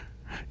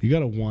You got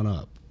to one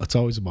up. It's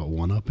always about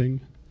one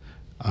upping.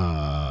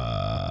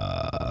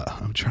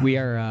 I'm trying. We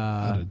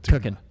are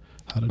cooking.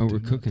 We're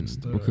cooking.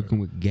 We're cooking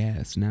with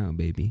gas now,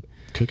 baby.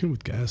 Cooking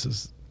with gas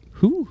is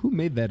Who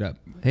made that up?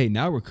 Hey,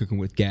 now we're cooking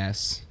with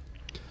gas.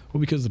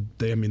 well because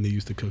they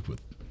used to cook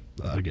with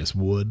I guess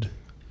wood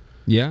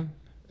Yeah.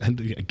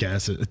 and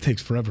gas. It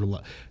takes forever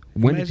to.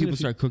 When did people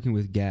start cooking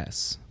with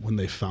gas? When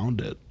they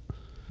found it.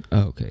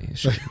 Oh, okay.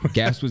 Sure.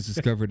 Gas was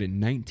discovered in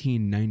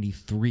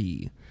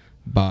 1993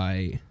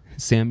 by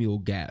Samuel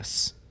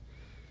Gass.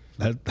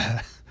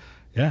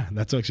 Yeah,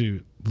 that's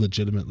actually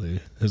legitimately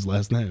his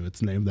last name.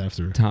 It's named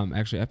after Tom,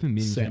 actually, I've been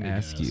meaning Sammy to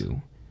ask Gass.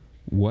 you,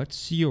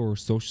 what's your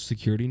social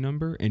security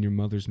number and your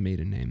mother's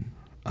maiden name?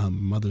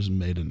 Mother's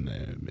maiden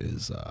name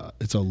is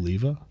it's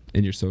Oliva.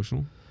 And your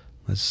social?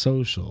 My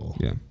social.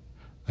 Yeah.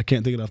 I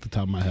can't think it off the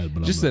top of my head,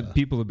 but Just that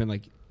people have been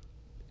like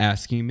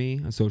asking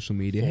me on social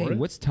media, hey, For it?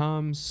 what's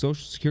Tom's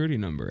social security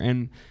number?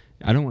 And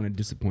I don't want to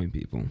disappoint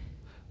people.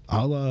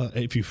 I'll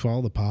if you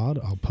follow the pod,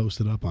 I'll post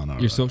it up on our.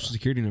 Your social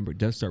security number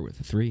does start with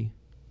a 3.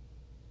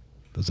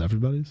 Does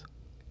everybody's?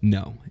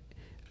 No.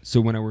 So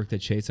when I worked at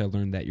Chase, I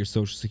learned that your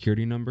social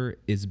security number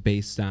is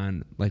based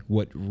on like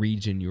what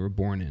region you were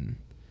born in.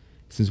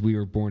 Since we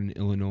were born in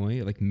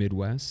Illinois, like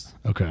Midwest.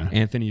 Okay.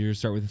 Anthony, yours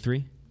start with a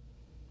 3?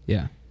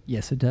 Yeah.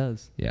 Yes, it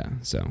does. Yeah.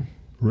 So,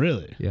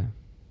 Really? yeah.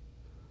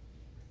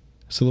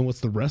 So then, what's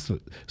the rest of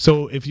it?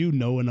 So if you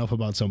know enough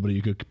about somebody,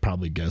 you could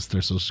probably guess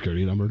their social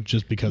security number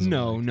just because.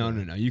 No.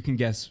 You can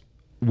guess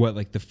what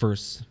like the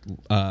first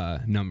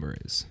number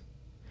is.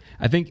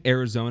 I think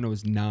Arizona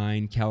was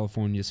 9,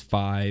 California's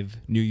 5,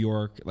 New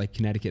York, like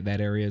Connecticut, that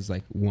area is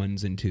like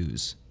 1s and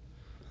 2s.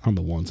 On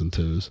the 1s and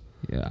 2s.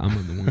 Yeah, I'm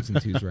on the 1s and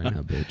 2s right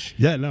now, bitch.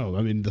 Yeah, no.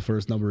 I mean, the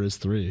first number is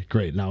 3.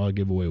 Great. Now I'll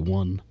give away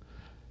 1/8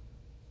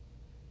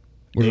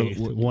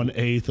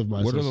 of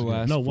my. What are the social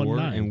last security. 4,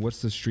 1/9. and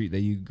what's the street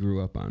that you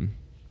grew up on?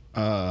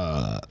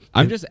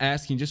 I'm just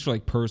asking, just for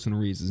like personal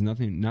reasons,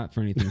 not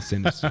for anything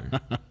sinister.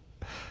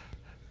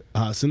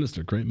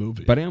 Sinister, great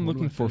movie. But I am One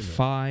of looking my for favorite.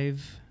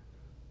 5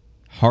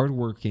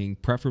 hardworking,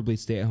 preferably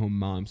stay-at-home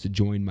moms to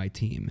join my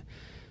team.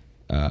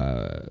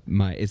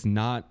 It's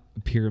not a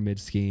pyramid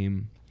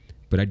scheme,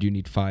 but I do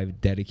need 5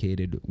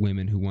 dedicated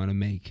women who want to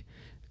make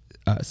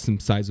some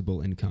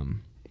sizable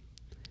income.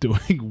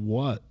 Doing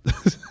what?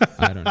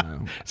 I don't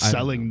know.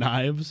 Selling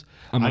knives.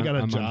 I got a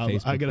I'm on job. I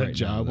Facebook got a right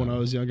job now, when though. I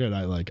was younger, and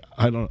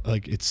I don't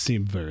like. It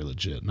seemed very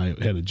legit, and I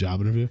had a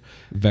job interview.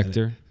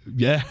 Vector,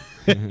 Yeah,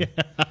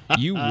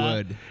 you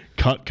would.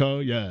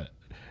 Cutco. Yeah,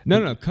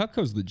 No,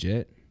 Cutco's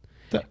legit.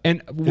 That-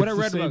 And what I it's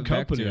the read same about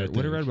company, Vector, I what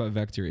I think. read about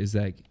Vector is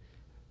like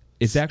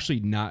it's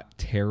actually not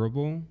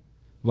terrible,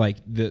 like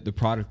the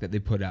product that they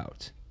put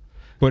out,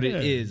 but Yeah.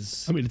 it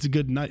is. I mean, it's a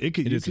good night. It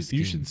could. It You, is a could,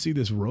 you scheme. should see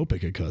this rope it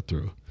could cut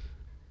through.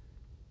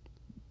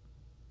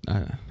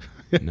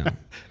 No.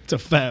 It's a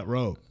fat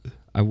rope.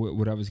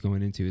 What I was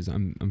going into is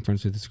I'm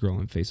friends with this girl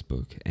on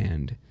Facebook,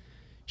 and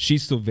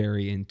she's still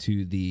very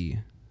into the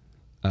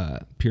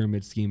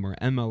pyramid scheme or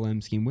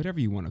MLM scheme, whatever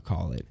you want to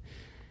call it.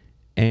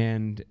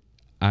 And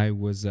I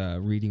was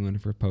reading one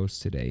of her posts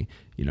today.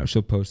 You know,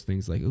 she'll post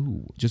things like,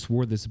 "Ooh, just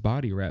wore this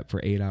body wrap for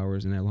 8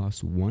 hours and I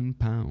lost 1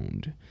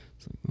 pound."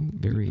 It's like, oh,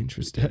 very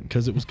interesting.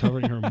 Because it was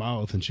covering her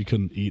mouth and she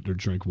couldn't eat or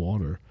drink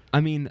water.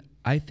 I mean,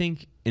 I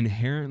think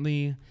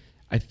inherently,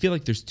 I feel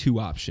like there's 2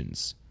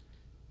 options.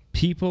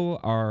 People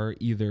are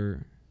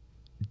either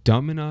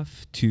dumb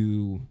enough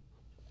to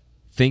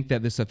think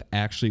that this stuff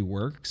actually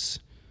works,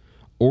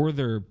 or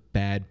they're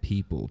bad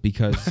people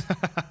because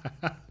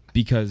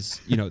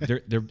you know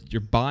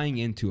you're buying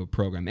into a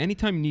program.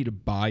 Anytime you need to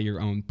buy your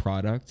own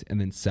product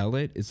and then sell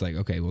it, it's like,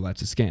 okay, well,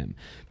 that's a scam.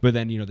 But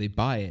then they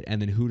buy it,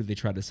 and then who do they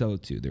try to sell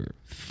it to? Their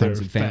friends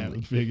Their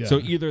and family. yeah. So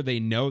either they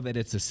know that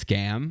it's a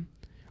scam,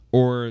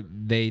 or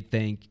they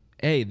think,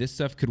 hey, this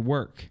stuff could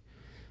work.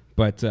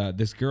 But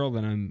this girl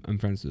that I'm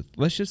friends with,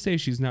 let's just say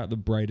she's not the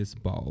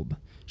brightest bulb.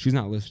 She's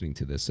not listening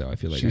to this, so I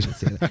feel like I can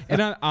say that.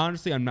 And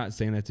honestly, I'm not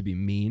saying that to be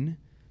mean,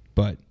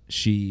 but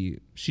she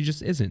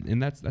just isn't,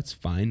 and that's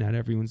fine. Not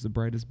everyone's the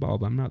brightest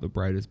bulb. I'm not the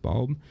brightest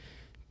bulb.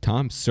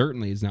 Tom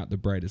certainly is not the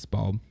brightest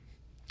bulb.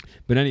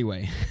 But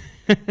anyway,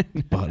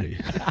 Buddy.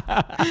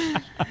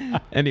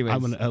 anyways,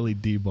 I'm an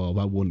LED bulb.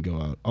 I wouldn't go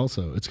out.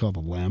 Also, it's called the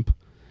lamp.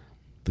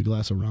 The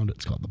glass around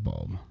it's called the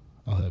bulb.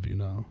 I'll have you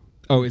know.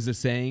 oh, is it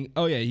saying?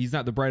 Oh yeah, he's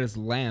not the brightest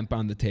lamp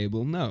on the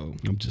table. No,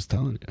 I'm just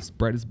telling you. it's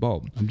brightest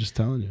bulb. I'm just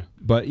telling you.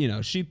 But,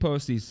 she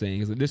posts these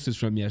things. This is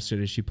from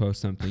yesterday. She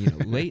posts something,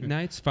 late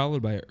nights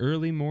followed by an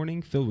early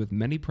morning filled with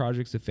many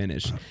projects to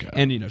finish. Oh, God.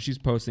 And, she's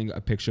posting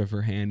a picture of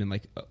her hand and,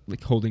 like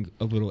holding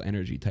a little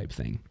energy type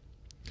thing.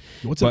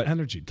 What's But- an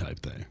energy type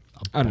thing?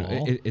 I don't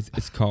know.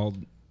 It's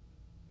called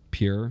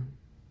Pure,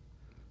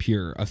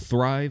 a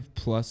Thrive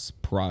Plus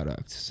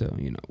product. So,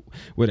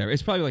 whatever.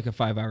 It's probably like a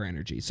 5-hour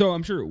energy. So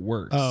I'm sure it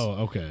works. Oh,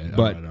 okay.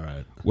 But all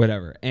right.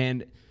 whatever.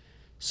 And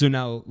so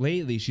now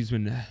lately she's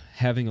been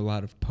having a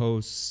lot of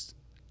posts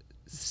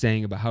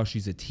saying about how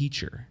she's a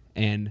teacher.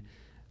 And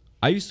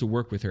I used to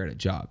work with her at a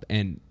job.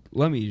 And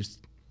let me just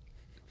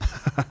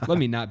let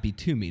me not be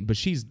too mean, but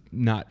she's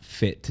not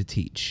fit to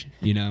teach,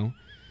 you know?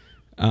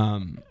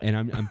 And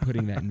I'm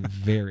putting that in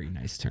very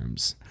nice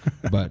terms,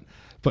 but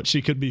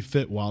she could be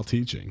fit while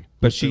teaching.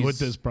 But she's with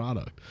this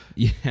product.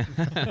 Yeah,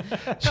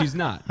 she's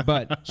not,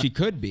 but she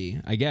could be,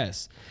 I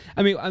guess.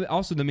 I mean,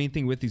 also the main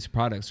thing with these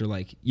products are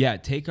like, yeah,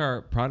 take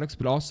our products,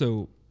 but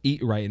also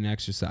eat right and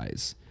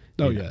exercise.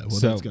 Oh yeah, well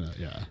that's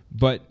gonna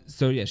But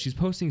so yeah, she's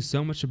posting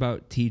so much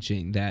about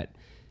teaching that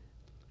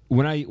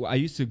when I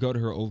used to go to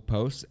her old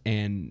posts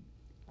and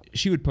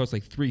she would post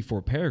like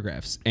 3-4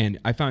 paragraphs, and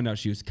I found out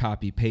she was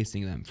copy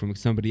pasting them from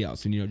somebody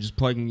else, and just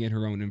plugging in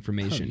her own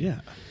information. Oh,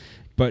 yeah.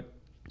 But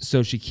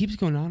so she keeps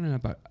going on and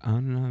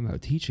on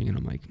about teaching, and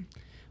I'm like,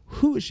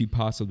 who is she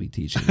possibly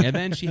teaching? And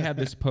then she had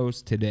this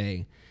post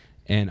today,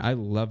 and I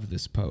love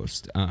this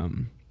post.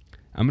 I'm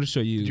going to show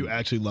you. Did you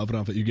actually love it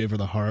enough that you gave her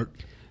the heart?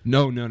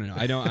 No.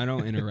 I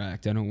don't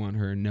interact. I don't want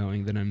her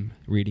knowing that I'm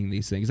reading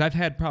these things. I've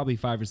had probably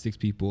 5 or 6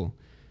 people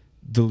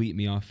delete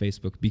me off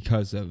Facebook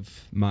because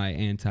of my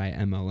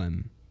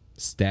anti-MLM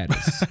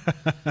status.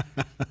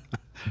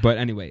 But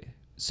anyway,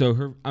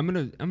 so I'm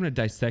gonna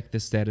dissect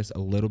this status a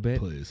little bit.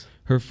 Please.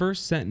 Her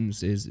first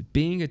sentence is,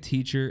 being a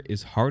teacher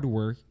is hard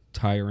work,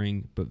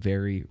 tiring, but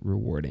very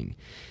rewarding.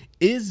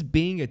 Is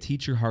being a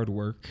teacher hard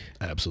work?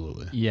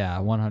 Absolutely. Yeah,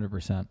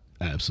 100%.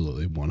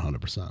 Absolutely,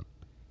 100%.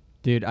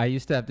 Dude, I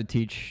used to have to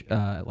teach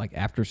like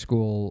after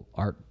school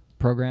art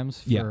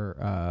programs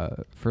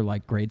for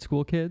like grade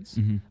school kids.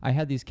 Mm-hmm. I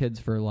had these kids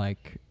for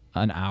like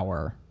an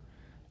hour,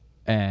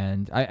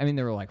 and I mean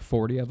there were like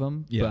 40 of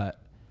them, but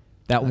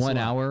that That's 1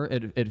 hour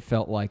it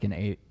felt like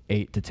an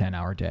 8 to 10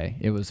 hour day.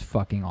 It was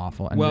fucking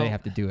awful, and they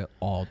have to do it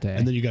all day.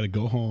 And then you got to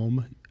go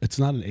home. It's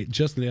not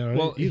just an 8 hour.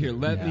 Well, here,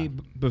 let me,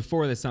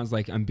 before this sounds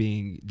like I'm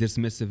being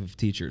dismissive of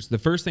teachers, the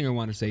first thing I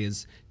want to say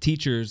is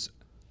teachers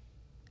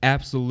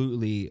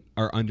absolutely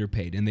are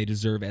underpaid, and they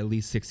deserve at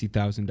least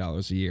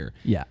 $60,000 a year.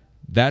 Yeah.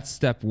 That's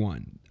step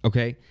one,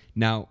 okay?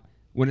 Now,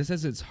 when it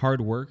says it's hard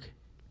work,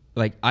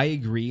 like, I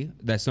agree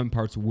that some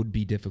parts would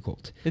be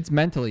difficult. It's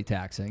mentally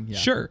taxing. Yeah.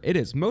 Sure, it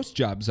is. Most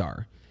jobs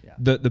are. Yeah.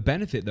 The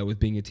benefit, though, with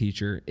being a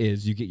teacher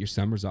is you get your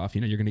summers off.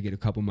 You're going to get a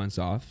couple months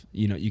off.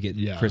 You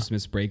get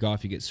Christmas break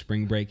off. You get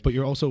spring break. But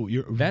you're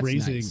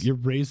raising nice. You're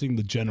raising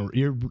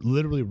you're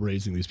literally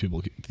raising these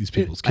people's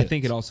kids. I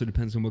think it also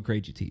depends on what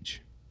grade you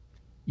teach.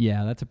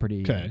 Yeah, that's a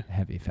pretty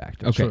heavy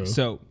factor. Okay, True.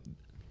 so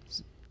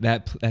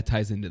that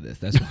ties into this.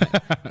 That's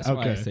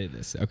why I say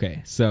this.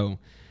 Okay, so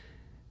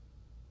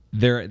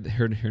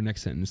her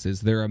next sentence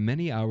is, there are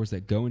many hours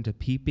that go into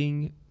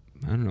peeping.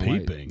 I don't know.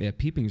 Peeping? Why. Yeah,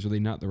 peeping is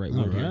really not the right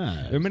word here.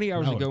 Right. There are many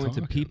hours Now that go we're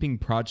into talking. peeping,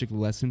 project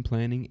lesson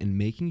planning, and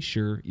making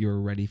sure you're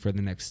ready for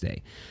the next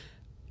day.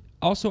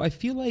 Also, I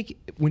feel like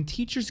when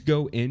teachers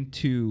go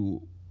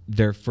into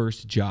their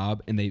first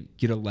job and they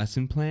get a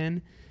lesson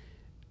plan,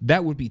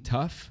 that would be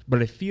tough,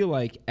 but I feel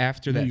like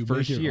after that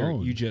first year,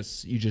 you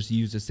just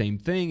use the same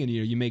thing, and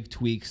you make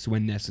tweaks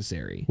when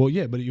necessary. Well,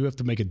 yeah, but you have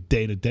to make a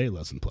day-to-day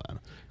lesson plan.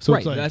 So right,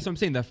 it's like, that's what I'm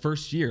saying. That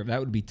first year, that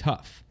would be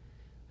tough.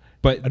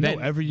 But no,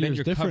 every year is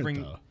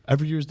different. Though.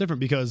 Every year is different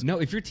because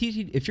if you're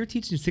teaching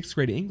 6th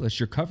grade English,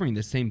 you're covering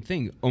the same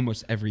thing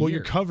almost every year. Well,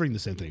 you're covering the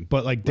same thing,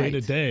 but like day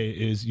to day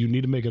is you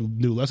need to make a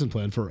new lesson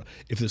plan for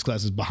if this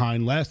class is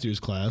behind last year's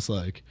class.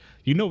 Like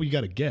what you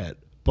got to get.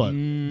 But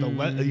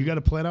you got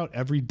to plan out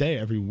every day,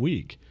 every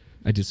week.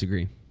 I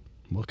disagree.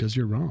 Well, because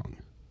you're wrong.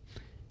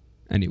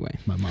 Anyway,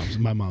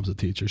 my mom's a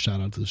teacher.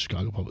 Shout out to the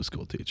Chicago public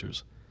school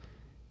teachers.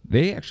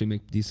 They actually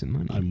make decent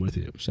money. I'm with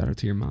you. Shout out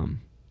to your mom.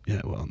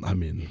 Yeah, well, I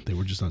mean, they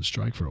were just on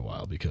strike for a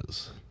while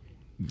because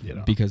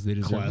because they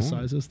deserve class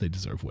more. sizes. They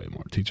deserve way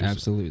more. Teachers,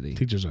 absolutely.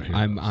 Teachers are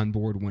heroes. I'm on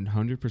board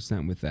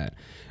 100% with that.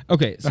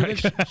 Okay, so then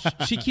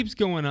she keeps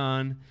going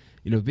on.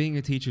 Being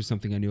a teacher is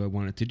something I knew I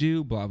wanted to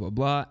do, blah, blah,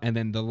 blah. And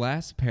then the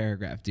last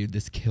paragraph, dude,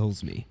 this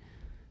kills me.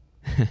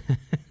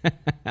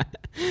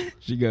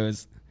 She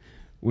goes,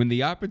 when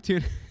the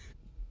opportunity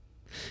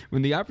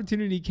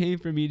came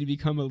for me to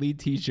become a lead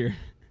teacher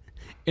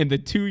in the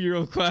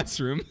 2-year-old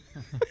classroom.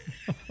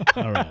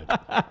 All right.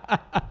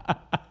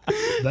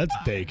 That's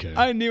daycare.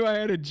 I knew I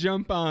had to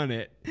jump on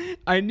it.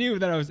 I knew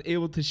that I was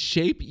able to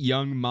shape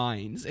young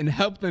minds and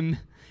help them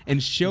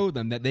and show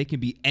them that they can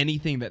be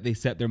anything that they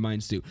set their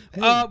minds to.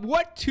 Hey.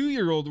 What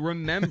 2-year-old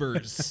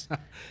remembers?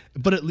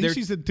 But at least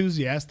she's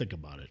enthusiastic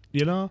about it,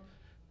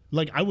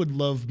 Like, I would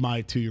love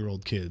my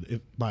 2-year-old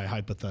kid, my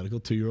hypothetical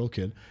 2-year-old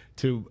kid,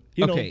 to,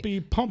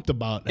 be pumped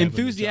about having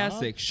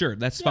enthusiastic, a job. sure,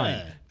 that's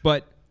fine.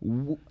 But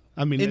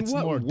I mean, in it's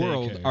what more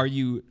world daycare. are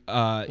you,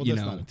 that's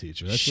not a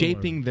teacher. That's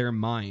shaping their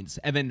minds?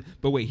 And then,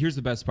 but wait, here's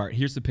the best part.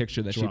 Here's the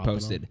picture that she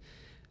posted.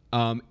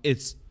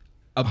 It's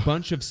a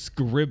bunch of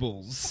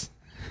scribbles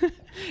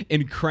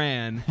in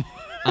crayon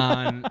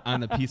on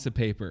a piece of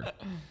paper.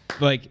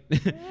 Like,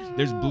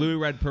 there's blue,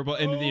 red, purple,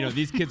 and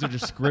these kids are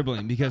just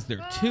scribbling because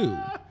they're 2.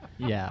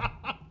 Yeah.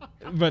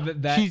 But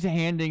she's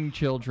handing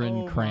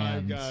children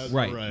crayons. My God,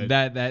 right.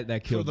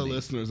 That killed For the me.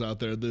 listeners out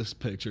there, this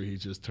picture, he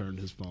just turned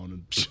his phone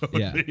and showed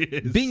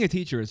me. Being a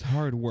teacher is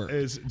hard work.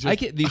 I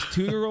get these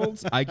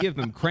 2-year-olds, I give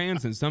them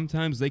crayons, and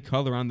sometimes they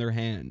color on their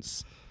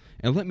hands.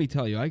 And let me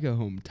tell you, I go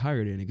home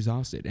tired and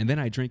exhausted, and then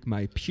I drink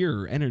my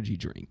Pure energy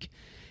drink.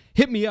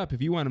 Hit me up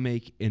if you want to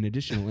make an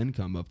additional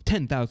income of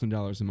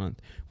 $10,000 a month.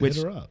 Which,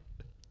 Hit her up.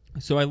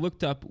 so I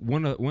looked up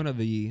one of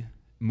the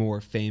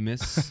more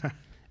famous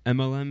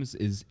MLMs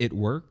is It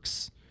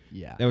Works.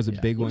 Yeah. That was a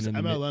yeah. big What one. does In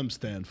the MLM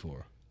stand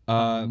for?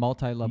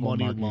 Multi-level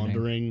Money marketing.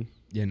 laundering.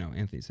 Yeah, no,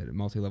 Anthony said it.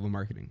 Multi-level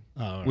marketing,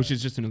 Oh, which right.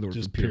 is just another word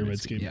Just for pyramid pyramid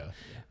scheme. scheme, Yeah.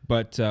 yeah.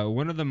 But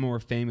one of the more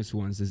famous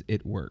ones is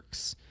It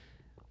Works.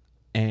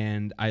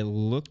 And I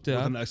looked With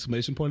up. an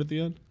exclamation point at the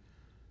end?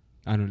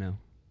 I don't know.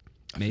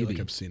 I Maybe. feel like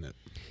I've seen it.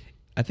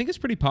 I think it's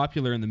pretty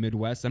popular in the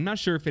Midwest. I'm not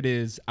sure if it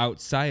is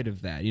outside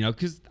of that,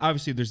 because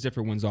obviously there's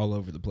different ones all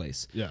over the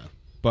place. Yeah.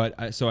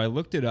 But so I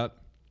looked it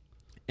up,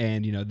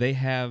 and they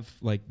have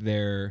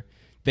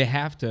they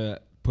have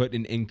to put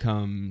an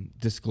income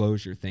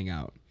disclosure thing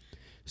out.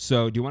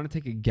 So do you want to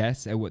take a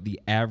guess at what the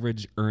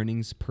average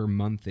earnings per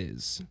month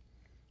is?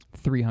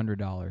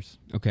 $300.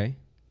 Okay,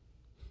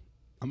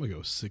 I'm going to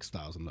go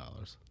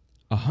 $6,000.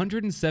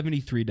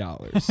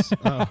 $173.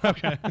 Oh,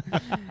 okay.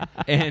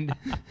 And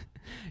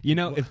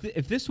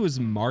if this was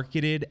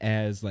marketed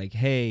as like,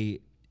 hey,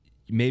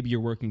 maybe you're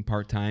working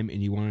part-time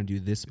and you want to do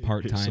this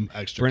part-time some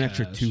extra for an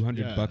extra cash. $200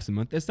 Yeah. a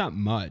month, that's not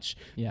much.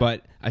 Yeah.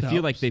 But I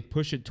feel like Helps. they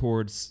push it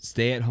towards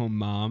stay-at-home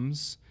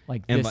moms.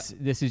 Like And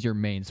this is your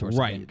main source of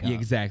Right, income. yeah,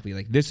 exactly.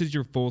 Like, this is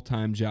your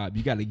full-time job.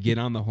 You got to get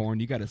on the horn.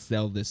 You got to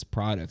sell this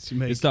product. So you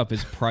make- This stuff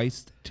is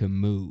priced to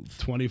move.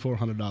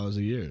 $2,400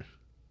 a year.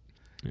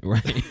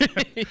 Right.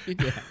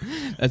 Yeah.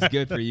 That's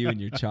good for you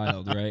and your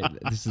child, right?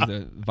 This is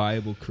a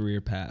viable career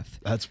path.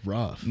 That's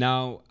rough.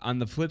 Now, on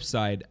the flip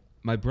side,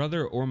 my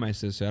brother or my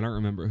sister, I don't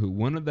remember who,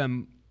 one of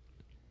them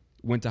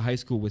went to high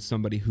school with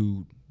somebody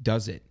who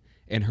does it,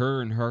 and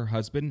her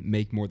husband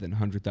make more than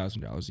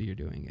 $100,000 a year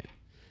doing it.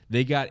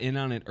 They got in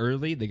on it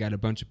early. They got a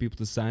bunch of people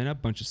to sign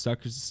up, bunch of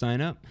suckers to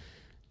sign up,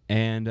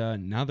 and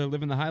now they're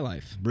living the high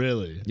life.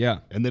 Really? Yeah.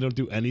 And they don't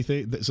do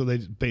anything? So they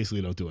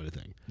basically don't do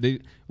anything.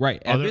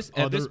 At Other- this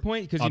other-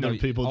 point, because other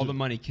people all do- the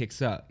money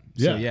kicks up.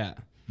 So yeah,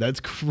 That's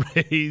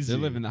crazy.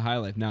 they're living the high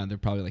life now. And they're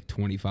probably like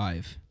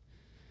 25.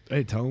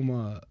 Hey, tell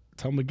them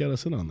to get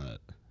us in on that.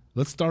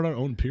 Let's start our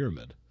own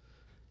pyramid.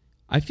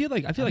 I feel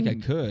like I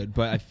could,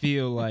 but I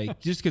feel like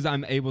just because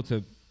I'm able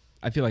to,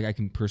 I feel like I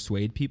can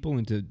persuade people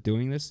into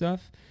doing this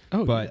stuff.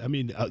 Oh, but yeah. I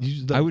mean,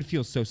 I would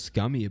feel so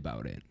scummy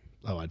about it.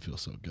 Oh, I'd feel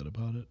so good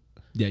about it.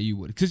 Yeah, you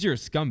would, because you're a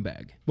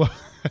scumbag. Well,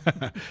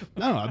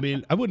 no, I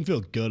mean, I wouldn't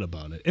feel good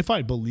about it if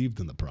I believed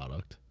in the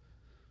product.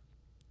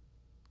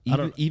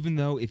 Even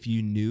though if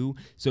you knew,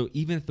 so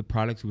even if the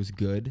product was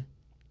good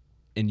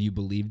and you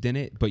believed in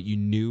it, but you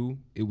knew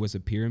it was a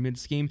pyramid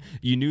scheme,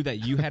 you knew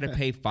that you had to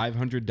pay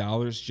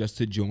 $500 just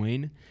to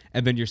join,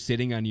 and then you're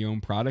sitting on your own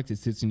product, it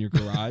sits in your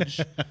garage,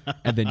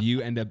 and then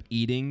you end up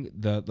eating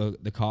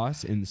the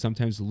cost and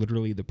sometimes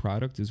literally the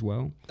product as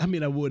well. I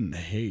mean, I wouldn't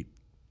hate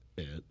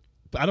it,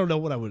 but I don't know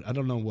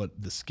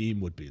what the scheme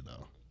would be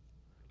though.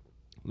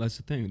 That's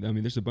the thing. I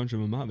mean, there's a bunch of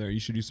them out there. You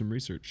should do some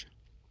research.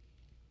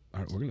 All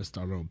right, we're gonna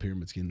start our own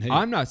pyramid scheme. Hey,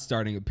 I'm not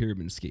starting a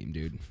pyramid scheme,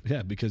 dude.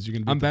 yeah, because you're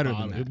gonna. Be I'm at the better than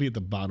bottom. that. You'll be at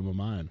the bottom of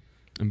mine.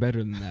 I'm better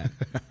than that.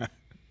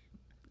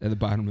 At the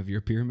bottom of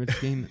your pyramid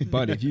scheme.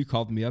 But if you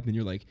called me up and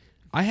you're like,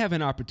 I have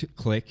an opportunity,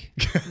 click.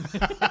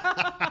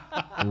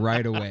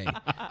 Right away.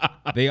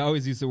 They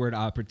always use the word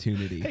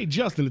opportunity. Hey,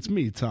 Justin, it's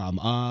me, Tom.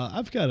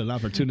 I've got an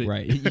opportunity.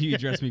 Right. You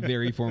address me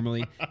very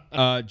formally.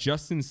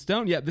 Justin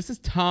Stone. Yeah, this is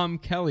Tom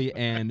Kelly,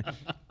 and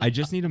I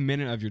just need a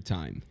minute of your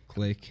time.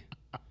 Click.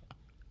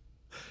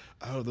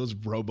 Oh, those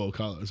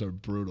robocallers are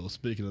brutal.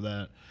 Speaking of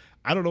that,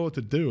 I don't know what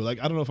to do. Like,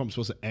 I don't know if I'm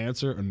supposed to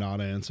answer or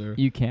not answer.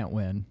 You can't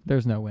win.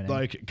 There's no winning.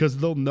 Like, because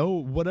they'll know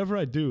whatever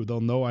I do,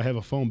 they'll know I have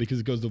a phone because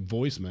it goes to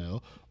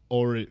voicemail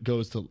or it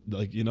goes to,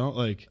 like,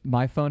 like.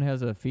 My phone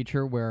has a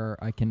feature where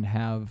I can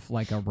have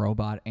like a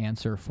robot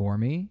answer for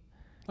me.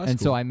 That's and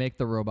cool. so I make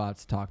the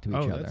robots talk to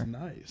each other. That's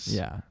nice.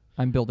 Yeah.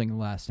 I'm building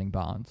lasting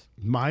bonds.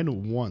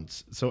 Mine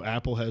once. So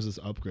Apple has this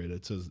upgrade.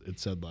 It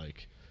said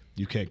like,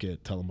 you can't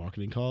get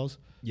telemarketing calls.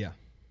 Yeah.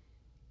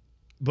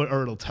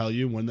 Or it'll tell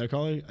you when they're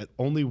calling.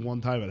 Only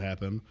one time it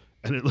happened,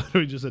 and it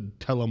literally just said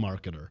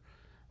telemarketer.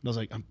 And I was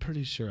like, I'm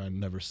pretty sure I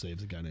never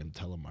saved a guy named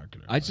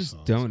telemarketer. I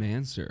just don't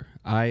answer.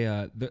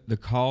 The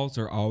calls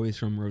are always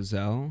from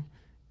Roselle,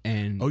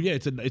 and Oh yeah,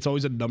 it's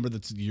always a number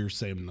that's your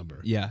same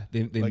number. yeah,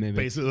 they Like mimic.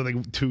 basically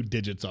like 2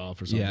 digits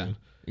off or something. Yeah,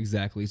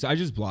 exactly. So I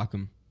just block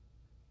them.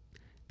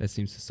 That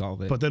seems to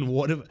solve it. But then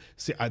what if?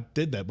 See, I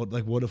did that, but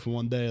like, what if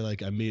one day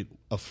like I meet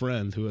a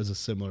friend who has a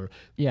similar?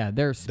 Yeah,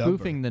 they're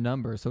spoofing the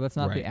number, so that's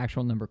not Right. the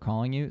actual number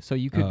calling you. So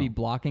you could be Oh.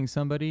 blocking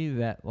somebody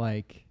that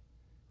like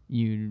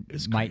you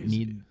It's might crazy.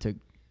 need to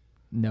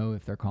know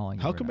if they're calling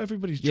you. How or come not.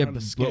 everybody's yeah, trying to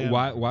but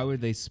scam? why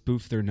would they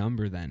spoof their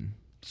number then?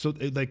 So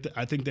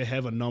I think they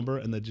have a number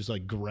and they just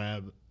like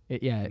grab.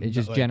 It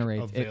just like,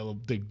 generates.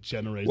 They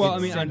generate. Well, I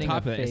It's mean, on sending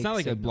top a of it, it's fake not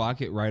like I signal. block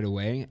it right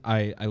away.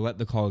 I let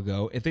the call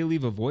go. If they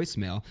leave a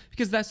voicemail,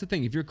 because that's the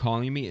thing. If you're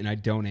calling me and I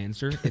don't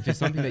answer, if it's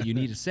something that you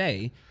need to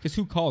say, because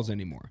who calls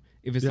anymore?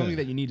 If it's Yeah. something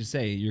that you need to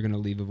say, you're going to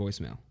leave a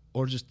voicemail.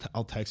 or just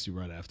I'll text you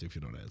right after if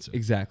you don't answer.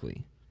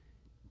 Exactly.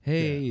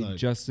 Hey, Yeah, like-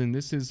 Justin,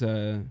 this is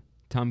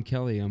Tom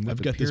Kelly. I'm with I've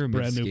the got this pyramid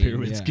brand new scheme.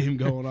 pyramid Yeah. scheme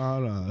going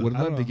on. Would I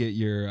love don't to know. get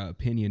your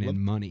opinion and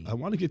money. I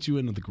want to get you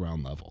into the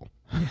ground level.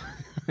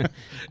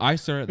 I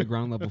started at the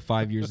ground level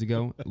 5 years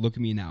ago. Look at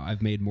me now.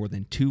 I've made more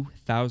than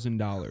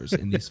 $2,000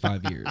 in these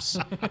 5 years.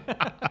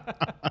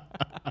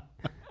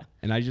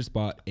 And I just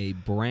bought a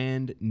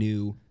brand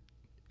new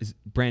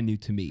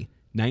to me,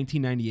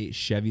 1998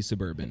 Chevy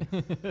Suburban.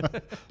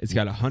 It's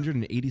got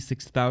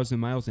 186,000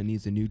 miles and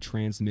needs a new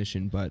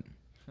transmission, but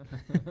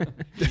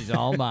He's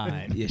all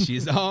mine. yeah,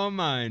 she's all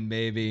mine,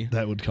 baby.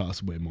 That would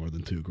cost way more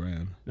than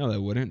 $2,000 No, that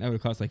wouldn't. That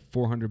would cost like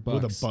 $400.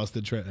 with a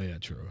busted yeah,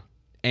 true.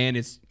 And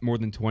it's more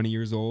than 20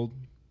 years old.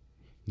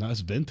 No, it's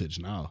vintage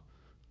now.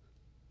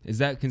 Is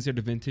that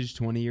considered vintage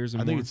 20 years or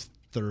more? I think it's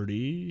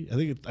 30.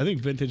 I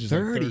think vintage is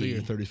 30? like 30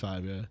 or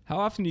 35. Yeah. How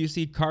often do you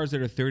see cars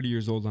that are 30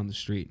 years old on the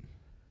street?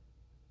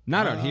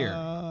 Not out here.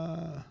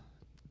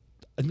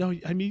 No,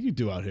 I mean you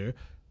do out here.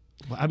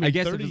 I mean,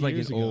 guess if 30 it's like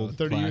years an ago, old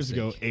 30 years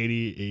ago, classic.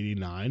 80,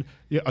 89.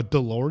 Yeah, a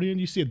DeLorean.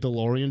 You see a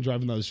DeLorean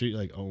driving down the street,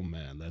 like, oh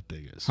man, that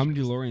thing is. How many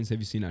DeLoreans have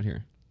you seen out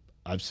here?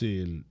 I've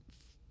seen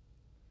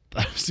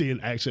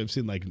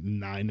like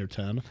 9 or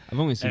 10. I've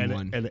only seen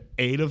one. And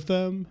 8 of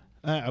them,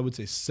 I would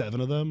say 7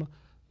 of them,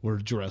 were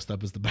dressed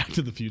up as the Back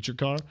to the Future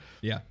car.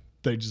 Yeah.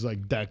 They just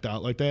like decked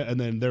out like that, and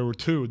then there were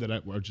 2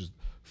 that were just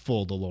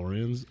full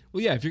DeLoreans.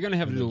 Well, yeah, if you're going to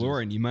have a And then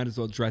DeLorean, you might as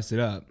well dress it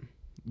up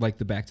like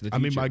the Back to the Future. I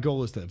mean, my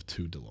goal is to have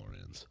 2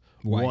 DeLoreans.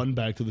 Why? One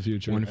Back to the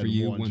Future, One for and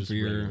you, one one just for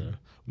your- regular.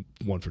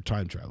 One for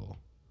time travel.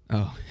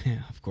 Oh,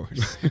 yeah, of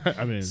course.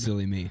 I mean,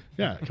 Silly me.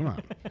 yeah, come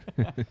on.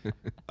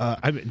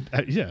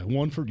 Yeah,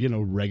 one for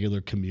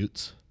regular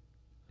commutes.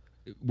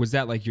 Was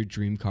that like your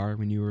dream car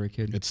when you were a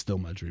kid? It's still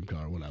my dream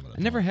car. Whatever.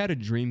 I never had a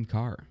dream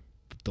car.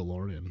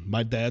 DeLorean.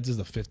 My dad's is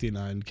a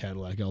 '59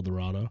 Cadillac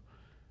Eldorado.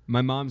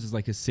 My mom's is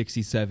like a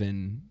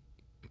 67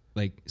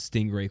 like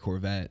Stingray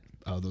Corvette.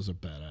 Oh, those are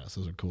badass.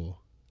 Those are cool.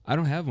 I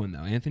don't have one though.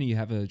 Anthony, you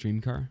have a dream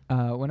car?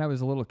 When I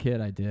was a little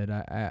kid, I did.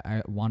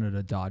 I wanted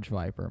a Dodge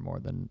Viper more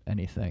than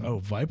anything. Oh,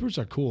 Vipers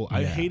are cool.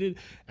 I hated.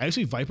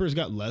 Actually, Vipers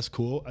got less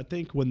cool, I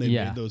think, when they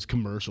made those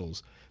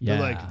commercials. They're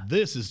Yeah. like,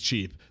 "This is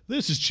cheap.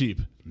 This is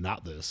cheap.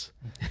 Not this."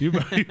 You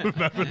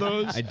remember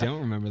those? I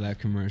don't remember that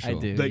commercial. I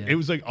do. Like Yeah. it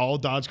was like all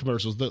Dodge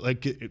commercials. That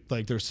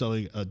like they're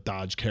selling a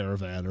Dodge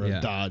Caravan or Yeah.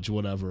 a Dodge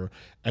whatever,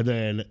 and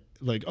then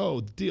like,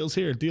 oh, deals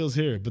here, deals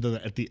here. But then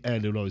at the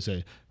end, it would always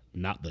say,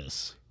 "Not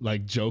this,"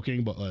 like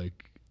joking, but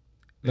like.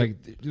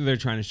 Like they're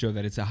trying to show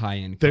that it's a high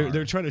end car.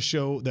 They're trying to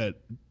show that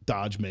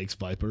Dodge makes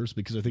Vipers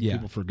because I think Yeah.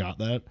 people forgot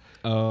that,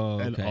 Oh,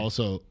 and okay.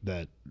 also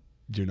that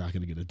you're not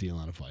going to get a deal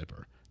on a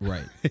Viper.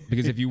 Right.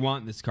 Because if you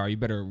want this car, you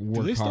better Do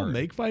work they still hard.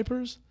 make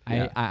Vipers?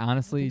 Yeah. I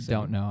honestly so.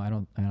 don't know. I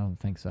don't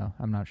think so.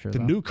 I'm not sure. The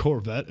though. new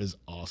Corvette is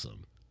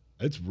awesome.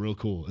 It's real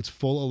cool. It's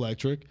full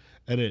electric,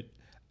 and it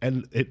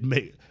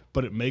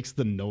makes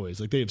the noise.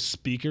 Like they have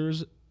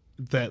speakers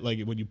that like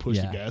when you push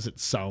the Yeah. gas, it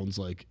sounds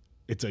like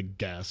it's a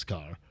gas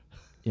car.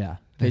 Yeah,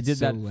 they That's did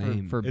so that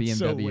lame. for It's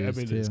so BMWs weird. I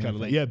mean, too. it's kind I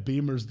of like think.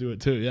 Beamers do it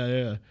too.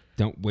 Yeah.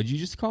 What'd you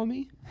just call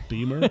me?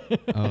 Beamer.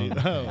 Oh.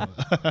 No.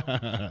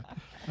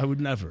 I would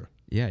never.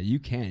 Yeah, you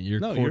can. You're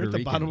No, Puerto you're at the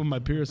Rican. bottom of my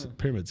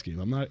pyramid scheme.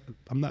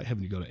 I'm not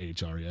having you go to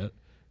HR yet.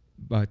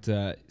 But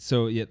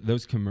so yeah,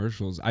 those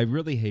commercials. I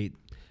really hate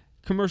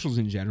commercials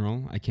in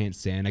general. I can't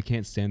stand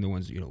the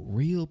ones,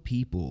 real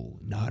people,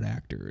 not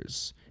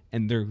actors.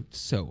 And they're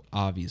so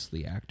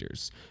obviously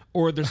actors.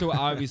 Or they're so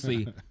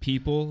obviously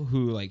people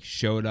who like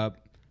showed up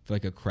for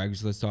like a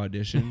Craigslist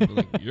audition. They're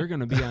like, you're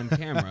gonna be on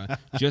camera.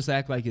 Just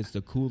act like it's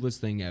the coolest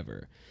thing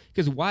ever.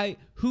 Because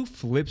who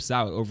flips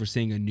out over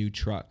seeing a new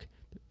truck?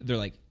 They're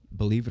like,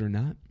 believe it or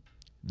not,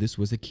 this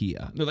was a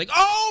Kia. They're like,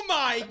 oh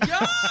my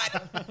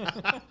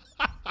God!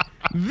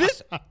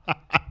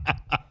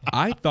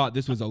 I thought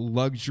this was a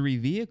luxury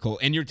vehicle,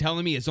 and you're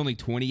telling me it's only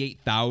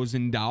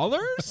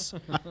 $28,000,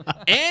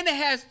 and it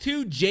has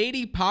 2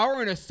 J.D.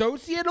 Power and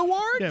Associate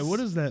Awards. Yeah, what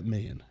does that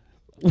mean?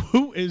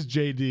 Who is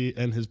JD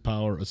and his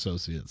Power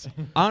Associates?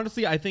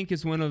 Honestly, I think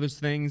it's one of those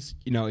things.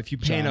 If you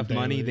pay John enough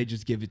money, Daly. they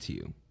just give it to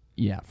you.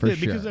 Yeah, for Yeah,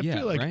 sure. because I Yeah,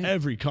 feel like right?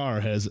 every car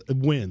has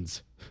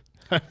wins.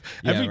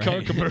 Every car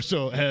right.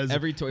 commercial has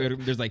Every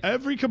Toyota, there's like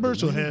every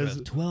commercial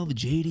has 12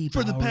 J.D.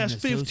 For the Power past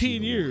and 15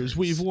 Associate years, Awards.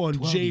 we've won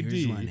 12 years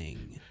JD.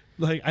 running.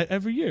 like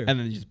every year. And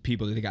then just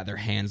people, they got their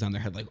hands on their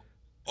head like,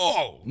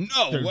 oh,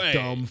 no They're way.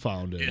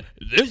 dumbfounded.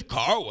 This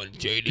car was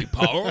J.D.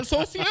 Power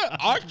Associate?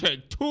 I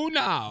take 2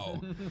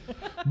 now.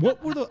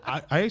 What were the?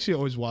 I actually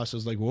always watched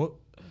those. Like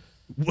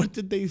what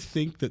did they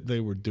think that they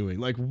were doing?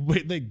 Like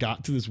when they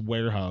got to this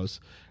warehouse.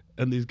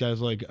 And these guys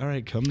are like, all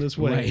right, come this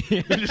way.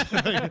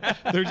 Right.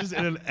 they're just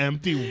in an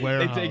empty They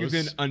warehouse. take us to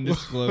an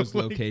undisclosed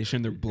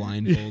location. They're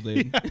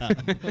blindfolded.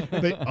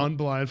 They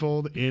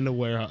unblindfold in a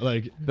warehouse.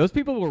 Like Those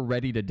people were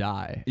ready to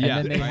die, Yeah,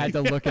 and then they right. had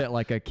to look at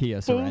like a Kia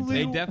Sorento.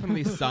 They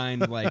definitely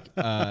signed like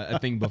a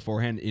thing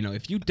beforehand.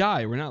 If you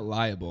die, we're not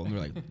liable. And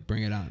they're like,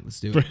 bring it on. Let's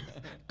do it.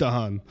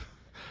 done.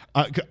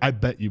 I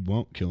bet you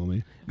won't kill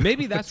me.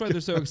 Maybe that's why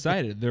they're so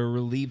excited. They're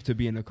relieved to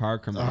be in a car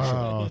commercial.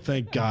 Oh,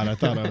 thank God! I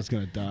thought I was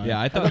gonna die. Yeah,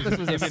 I thought this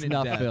was a imminent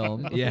snuff death.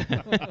 film. Yeah.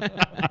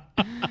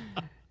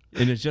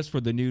 And it's just for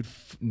the new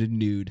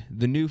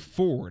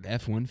Ford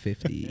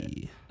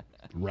F-150.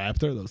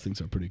 Raptor. Those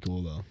things are pretty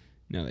cool, though.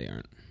 No, they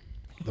aren't.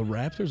 The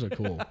Raptors are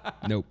cool.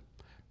 Nope.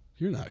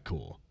 You're not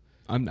cool.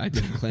 I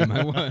didn't claim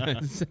I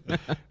was.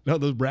 No,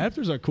 the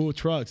Raptors are cool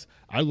trucks.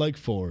 I like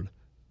Ford.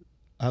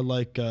 I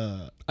like.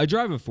 I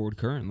drive a Ford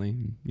currently.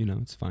 You know,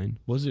 it's fine.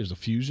 What's there's a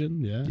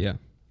Fusion? Yeah. Yeah.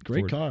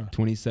 Great Ford, car.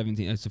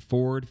 2017. It's a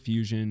Ford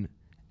Fusion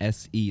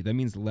SE. That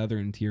means leather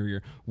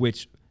interior,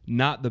 which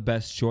not the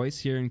best choice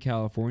here in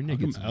California. It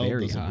How gets come L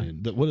very doesn't hot.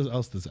 mean? What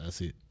else does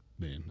SE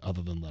mean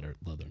other than leather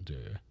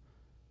interior?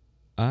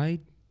 I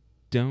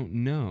don't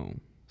know.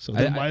 So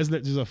then why isn't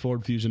it just a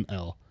Ford Fusion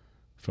L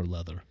for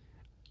leather?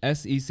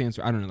 SE stands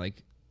for, I don't know,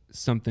 like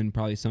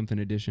probably something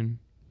edition.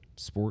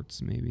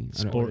 Sports, maybe.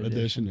 Sport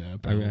edition, yeah. I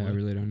Probably.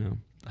 really don't know.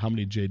 How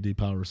many JD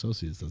Power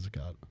Associates does it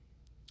got?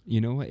 You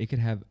know what? It could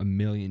have a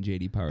million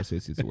JD Power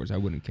Associates awards. I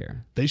wouldn't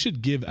care. They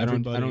should give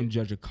everybody. I don't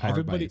judge a car by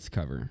everybody- its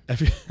cover.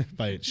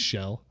 By its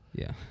shell.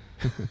 Yeah.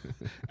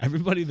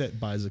 Everybody that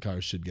buys a car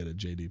should get a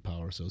JD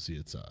Power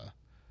Associates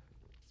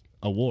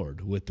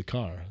award with the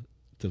car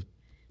to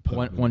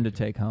put One to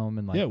take home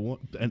and like.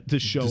 and to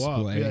show off.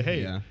 Display, Be like,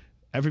 hey, yeah.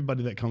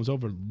 everybody that comes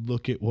over,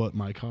 look at what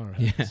my car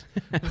has.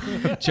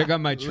 Check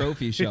out my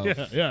trophy shelf.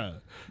 Yeah.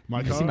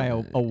 My You car. see my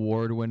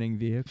award-winning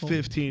vehicle?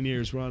 15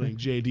 years running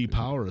JD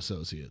Power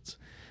Associates.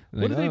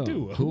 Like, What do oh, they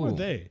do? Who cool. are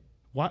they?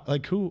 What?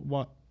 Like who?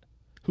 What?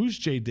 Who's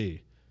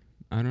JD?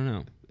 I don't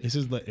know. Is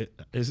his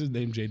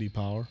name JD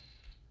Power?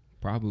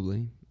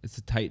 Probably. It's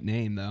a tight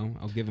name, though.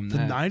 I'll give him The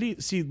that.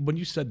 90s. See, when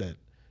you said that,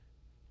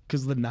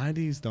 because the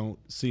 90s don't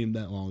seem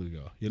that long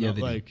ago. You know, Yeah,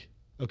 they do. like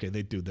okay,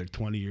 they do. They're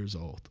 20 years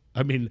old.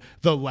 I mean,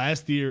 the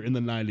last year in the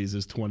 90s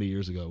is 20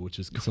 years ago, which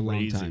is It's crazy. a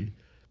long time.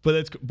 But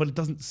it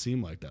doesn't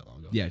seem like that long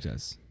ago. Yeah, it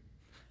does.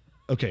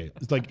 Okay,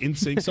 it's like In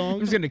Sync I'm songs.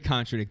 just going to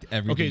contradict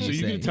everything Okay, so you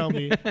you're say. gonna tell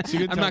me. So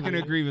I'm not going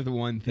to agree with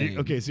one thing.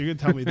 Okay, so you're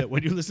gonna tell me that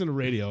when you listen to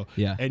radio,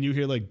 Yeah. and you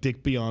hear like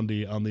Dick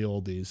Biondi on the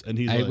oldies, and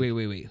he's like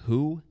Wait.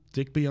 Who?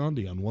 Dick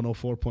Biondi on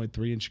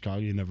 104.3 in Chicago.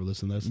 You never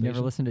listen to that You station?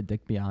 never listened to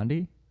Dick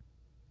Biondi?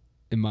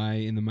 Am I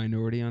in the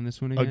minority on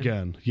this one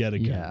again? Yet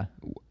again.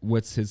 Yeah.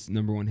 What's his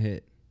number one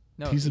hit?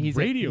 No, He's a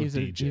radio he's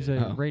DJ. He's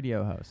a Oh.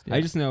 radio host.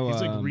 I just know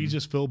He's like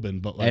Regis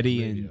Philbin, but like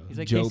Eddie radio. He's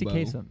like Jobo.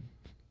 Casey Kasem.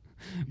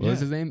 What was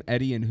Yeah. his name?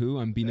 Eddie and who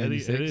on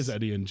B96? Eddie, it is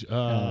Eddie and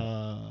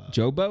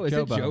Jobo? Is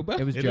it Jobo?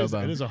 It was It is,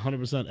 Jobo. it is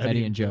 100%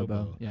 Eddie and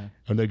Jobo. Yeah.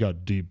 And they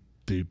got deep.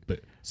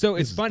 So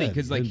This it's is funny Eddie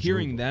because like and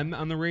hearing Jobo. them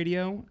on the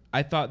radio,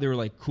 I thought they were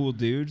like cool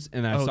dudes,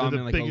 and I Oh, saw they're them in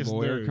the like a biggest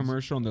lawyer nerds.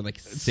 commercial, and they're like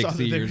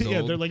 60 they're, years yeah,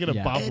 old. they're like in a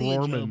Yeah. Bob Eddie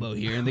and Rorman. Jobo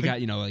here, and they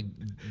got like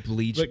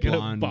bleach Like in a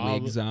blonde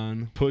Bob- wigs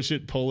on. Push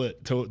it, pull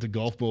it, tow it to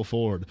Gulf Mill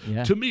Ford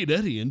Yeah. to meet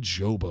Eddie and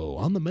Jobo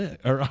on the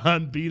or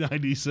on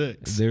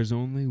B96. There's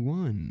only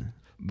one.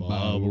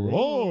 Bob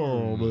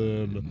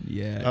Rorman.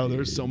 Yeah. Oh,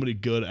 there's dude. so many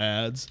good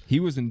ads. He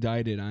was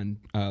indicted on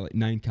like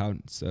 9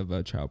 counts of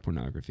child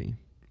pornography.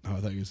 Oh, I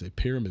thought you were going to say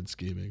pyramid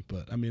scheming,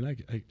 but I mean, I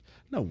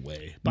no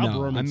way. Bob No,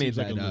 Rorman I made seems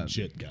like a that up.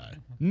 legit guy.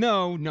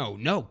 No.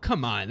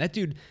 Come on. That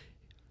dude,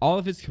 all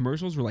of his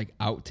commercials were like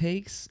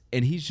outtakes,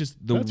 and he's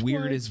just the That's why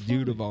weirdest it's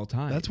dude funny. of all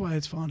time. That's why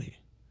it's funny.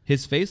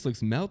 His face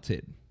looks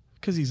melted.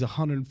 Because he's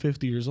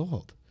 150 years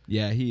old.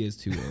 Yeah, he is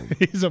too old.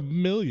 He's a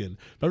million.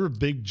 Remember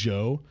Big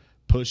Joe?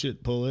 Push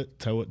it, pull it,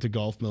 tow it to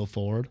Gulf Mill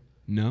Ford?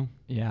 No.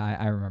 Yeah,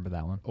 I remember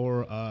that one.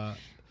 Or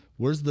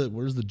where's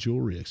the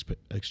jewelry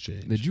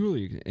exchange? The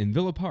jewelry in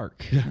Villa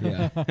Park.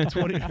 Yeah.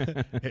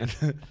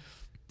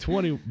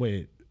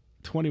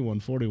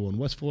 2141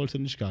 West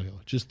Fullerton in Chicago.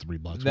 Just 3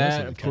 blocks west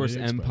That, the of course,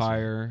 Kennedy Expressway.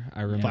 Empire.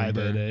 I remember.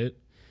 588.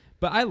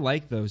 But I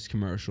like those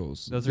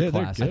commercials. Those Yeah, are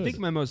they're classic. good. I think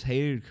my most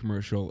hated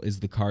commercial is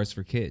the Cars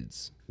for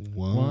Kids.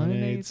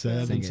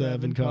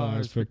 1877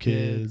 cars for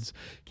kids.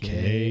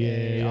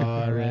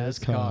 KARS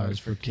cars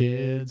for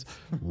kids.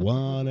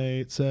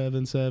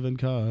 1877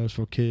 cars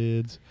for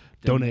kids.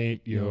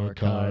 Donate your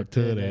car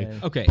today.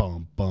 Okay.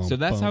 Bum, bum, So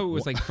that's bum. how it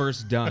was like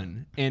first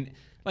done. And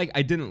like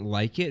I didn't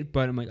like it,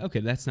 but I'm like, okay,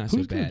 that's not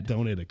Who's so gonna bad.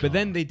 donate a car? But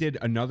then they did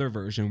another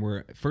version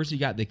where first you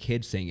got the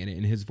kid singing it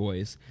in his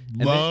voice.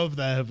 And Love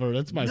that.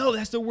 That's my. then, no,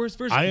 that's the worst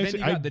version. I then actually-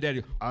 you got I- the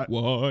daddy. I-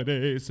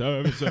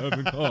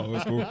 1877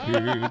 cars for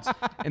kids.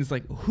 And it's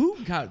like,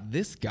 who got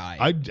this guy?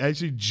 I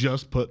actually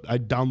I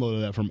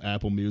downloaded that from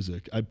Apple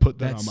Music. I put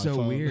that That's on my so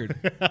phone.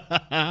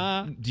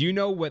 weird. Do you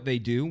know what they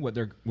do? What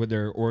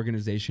their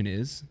organization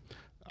is?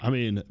 I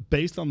mean,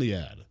 based on the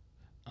ad,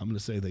 I'm going to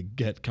say they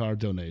get car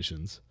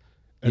donations,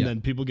 and Yeah.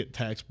 then people get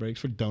tax breaks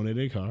for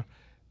donating a car,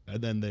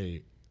 and then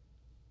they,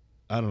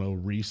 I don't know,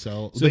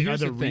 resell. So they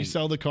here's either the thing.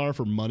 resell the car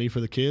for money for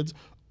the kids,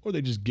 or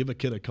they just give a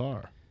kid a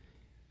car.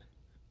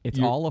 It's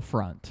all a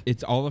front.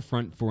 It's all a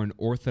front for an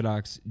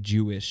Orthodox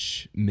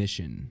Jewish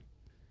mission.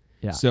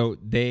 Yeah. So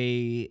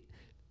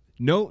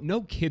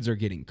no kids are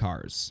getting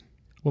cars.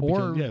 Well,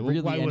 Or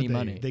really why would any they?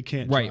 money. They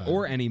can't. Right, drive.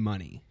 or any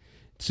money.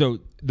 So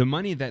the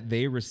money that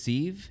they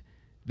receive,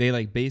 they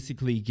like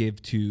basically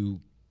give to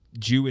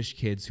Jewish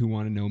kids who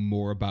want to know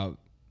more about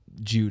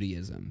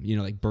Judaism, you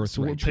know, like birthright.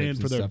 So we're paying trips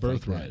for and their stuff like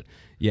birthright. that.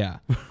 Yeah,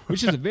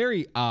 which is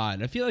very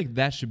odd. I feel like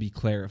that should be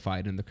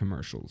clarified in the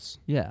commercials.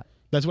 Yeah.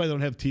 That's why they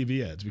don't have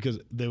TV ads, because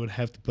they would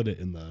have to put it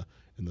in the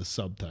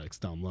subtext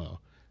down low.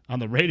 On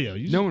the radio,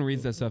 No one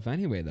reads that stuff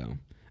anyway, though.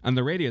 On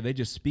the radio, they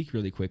just speak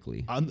really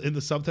quickly. in the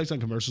subtext on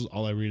commercials,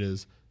 all I read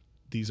is,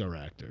 "These are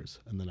actors,"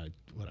 and then I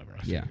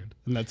Yeah. figured,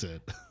 and that's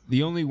it.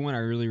 The only one I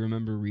really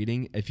remember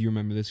reading, if you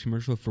remember this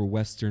commercial for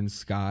Western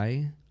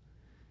Sky,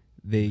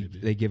 they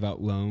give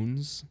out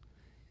loans,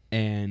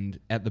 and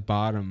at the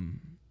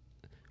bottom,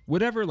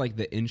 whatever like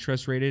the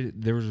interest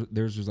rated,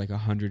 theirs was like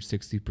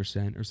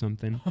 160% or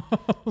something.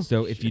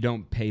 So if you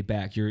don't pay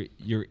back, you're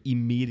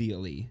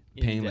immediately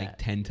paying like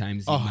 10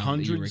 times the amount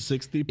that you were-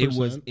 160%. It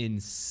was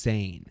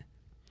insane.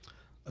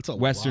 That's a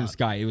Western lot.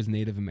 Sky. It was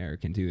Native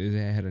American too.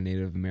 It had a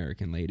Native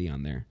American lady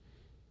on there.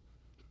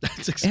 That's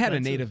It expensive. had a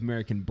Native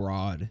American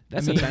broad.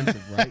 That's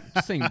offensive, right?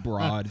 Just saying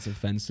broad is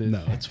offensive.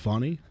 No, it's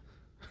funny.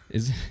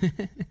 Is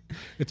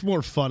It's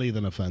more funny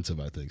than offensive,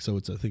 I think. So I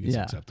think it's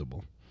Yeah.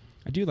 acceptable.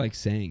 I do like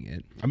saying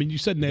it. I mean, you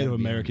said Native Gotta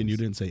be American, you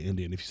honest. didn't say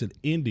Indian. If you said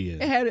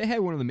Indian, It had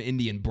one of them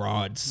Indian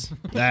broads.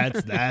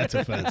 that's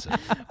offensive.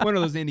 One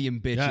of those Indian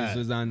bitches Yeah.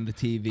 was on the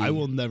TV. I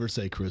will never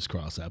say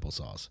crisscross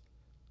applesauce.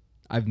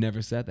 I've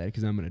never said that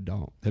because I'm an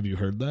adult. Have you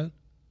heard that?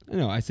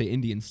 No, I say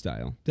Indian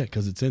style. Yeah,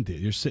 because it's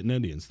Indian. You're sitting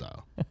Indian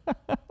style.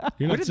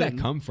 You're Where did that sitting-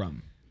 come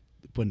from?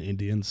 When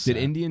Indians Did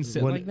sat- Indians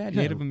sit when- like that?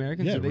 Yeah, Native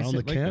Americans? Yeah, Did they around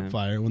sit the like that?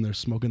 campfire when they're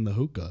smoking the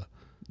hookah.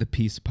 The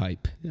peace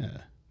pipe. Yeah,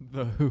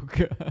 The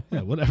hookah.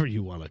 yeah, whatever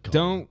you want to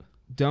call it.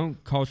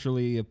 Don't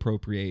culturally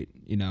appropriate.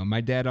 You know,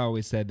 my dad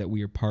always said that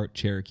we are part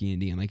Cherokee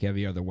Indian, like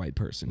every other white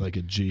person. Like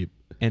a Jeep.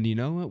 And you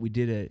know what? We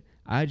did it.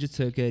 I just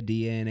took a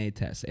DNA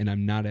test, and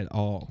I'm not at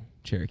all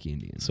Cherokee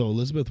Indian. So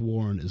Elizabeth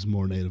Warren is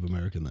more Native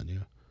American than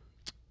you.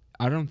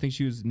 I don't think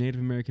she was Native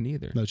American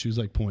either. No, she was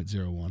like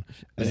 0.01.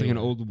 It's like an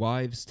old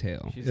wives'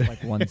 tale. She's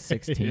like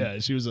 116. Yeah,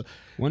 she was.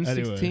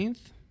 1/16th?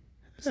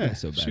 It's Yeah, not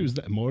so bad. she was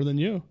more than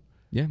you.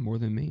 Yeah, more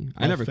than me.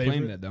 I My never favorite-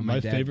 claimed that though. My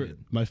dad did.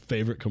 My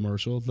favorite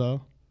commercial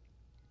though,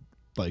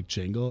 like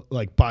jingle,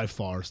 like by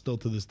far, still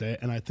to this day.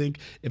 And I think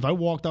if I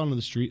walked out on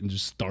the street and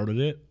just started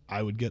it,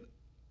 I would get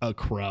a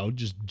crowd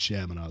just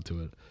jamming out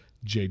to it.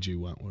 J.G.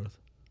 Wentworth.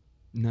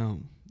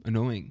 No,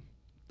 annoying.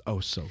 Oh,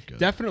 so good.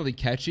 Definitely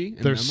catchy and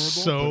They're memorable,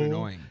 so but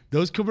annoying.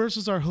 Those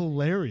commercials are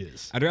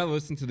hilarious. I'd rather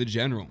listen to the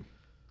General.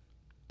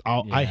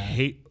 I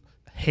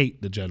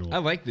hate the General. I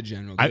like the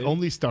General. I dude.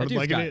 only That started dude's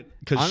liking got- it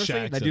 'cause honestly,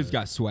 Shaq's that in dude's it.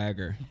 got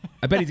swagger.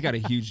 I bet he's got a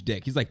huge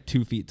dick. He's like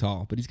 2 feet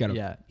tall, but he's got a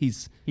Yeah.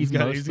 he's he's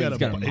got monster in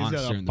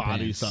the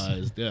body pants.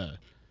 sized. Yeah.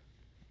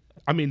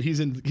 I mean, he's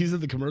in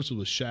the commercial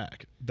with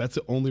Shaq. That's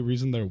the only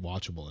reason they're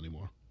watchable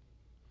anymore.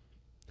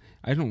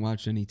 I don't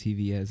watch any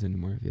TV ads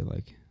anymore. I feel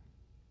like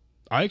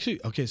I actually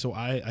so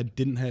I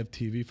didn't have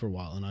TV for a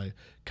while, and I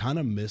kind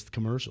of missed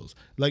commercials.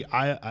 Like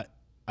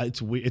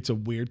it's a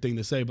weird thing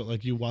to say, but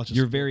like you watch.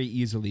 you're very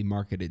easily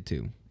marketed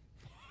to.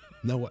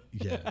 No, what?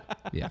 Yeah,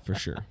 Yeah, for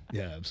sure.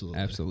 yeah, absolutely.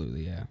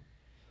 Absolutely, yeah.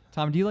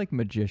 Tom, do you like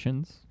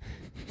magicians?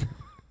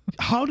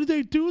 How do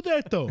they do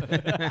that though?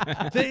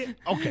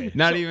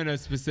 Not even a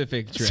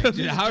specific trick. So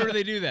this How do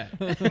they do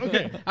that?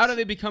 Okay. How do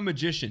they become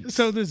magicians?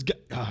 So this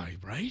guy,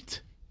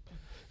 right?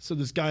 So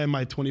this guy on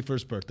my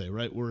 21st birthday,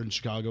 right? We're in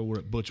Chicago. We're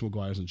at Butch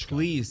McGuire's in Chicago.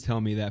 Please tell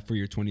me that for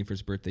your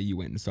 21st birthday you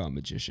went and saw a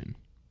magician.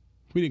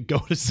 We didn't go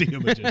to see a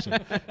magician.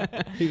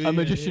 A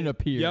magician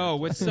appeared. Yo,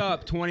 what's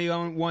up,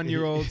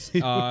 21-year-olds?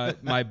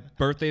 My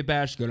birthday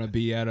bash gonna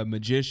be at a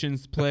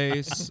magician's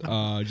place.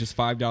 Just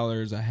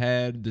 $5 a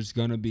head. There's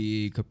gonna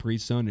be Capri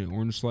Sun and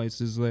orange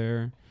slices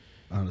there.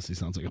 Honestly,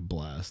 sounds like a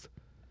blast.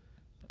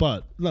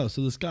 But no,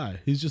 so this guy,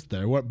 he's just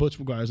there. We're at Butch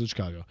McGuire's in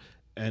Chicago,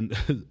 and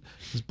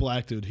this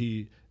black dude,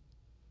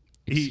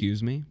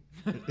 Excuse me?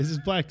 is this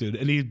black dude,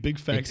 and he's big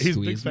fat. He's a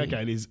big Excuse fat me? guy,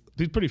 and he's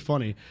pretty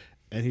funny,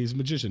 and he's a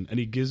magician, and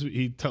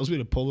he tells me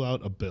to pull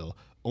out a bill.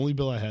 Only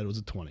bill I had was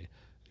a 20.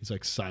 He's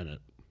like, sign it,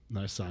 and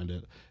I signed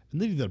it,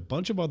 and then he did a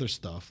bunch of other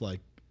stuff. Like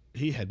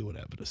he had to have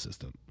an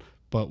assistant,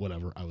 but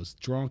whatever. I was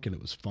drunk, and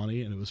it was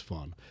funny, and it was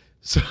fun.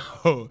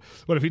 So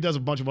what if he does a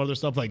bunch of other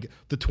stuff, like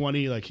the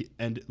 20, like he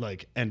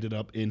ended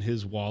up in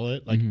his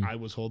wallet, like I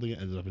was holding it,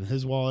 ended up in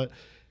his wallet.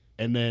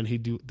 And then he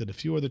did a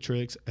few other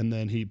tricks, and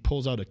then he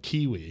pulls out a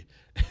kiwi,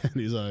 and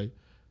he's like,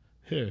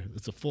 "Here,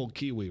 it's a full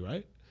kiwi,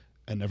 right?"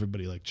 And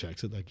everybody like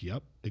checks it, like,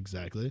 "Yep,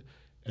 exactly."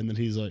 And then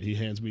he's like, he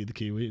hands me the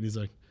kiwi, and he's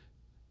like,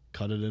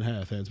 "Cut it in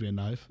half." Hands me a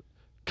knife,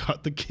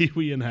 cut the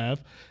kiwi in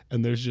half,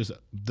 and there's just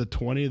the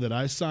 20 that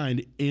I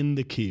signed in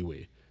the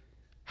kiwi.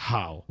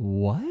 How?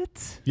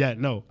 What? Yeah,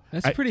 no,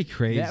 That's pretty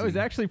crazy. That was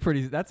actually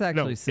pretty. That's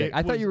actually sick. it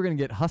I thought was- you were gonna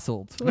get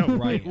hustled. No,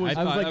 right. it was-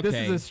 I was thought, like, this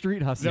is okay. a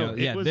street hustle. No, it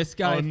Yeah, was this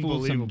guy fooled some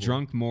unbelievable.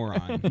 drunk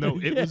moron. No,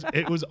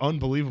 it was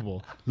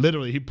unbelievable.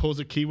 Literally, he pulls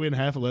a kiwi in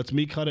half and lets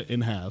me cut it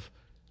in half.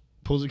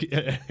 Pulls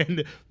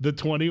and the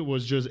 20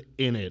 was just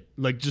in it,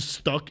 like just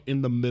stuck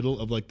in the middle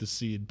of like the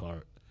seed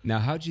part. Now,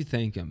 how'd you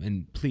thank him?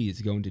 And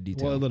please go into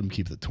detail. Well, I let him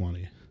keep the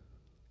 20.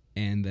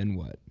 And then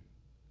what?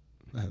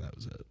 And that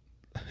was it.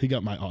 He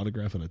got my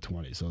autograph and a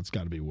 20, so it's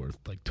got to be worth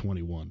like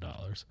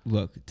 $21.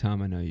 Look,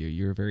 Tom, I know you.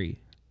 You're a very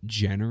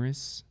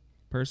generous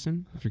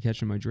person. If you're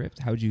catching my drift,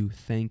 how'd you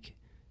thank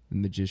the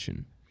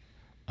magician?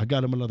 I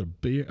got him another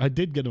beer. I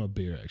did get him a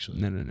beer, actually.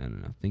 No.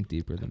 Think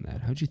deeper than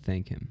that. How'd you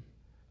thank him?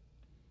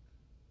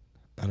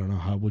 I don't know.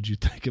 How would you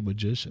thank a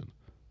magician?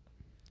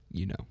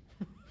 You know.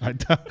 I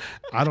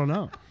don't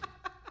know.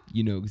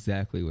 You know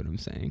exactly what I'm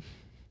saying.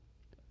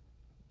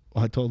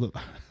 Well, I told him.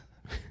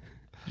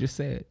 Just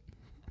say it.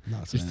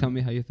 Not Just tell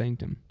me how you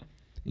thanked him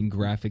in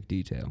graphic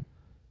detail.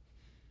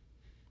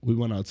 We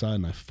went outside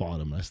and I fought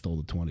him. And I stole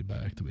the 20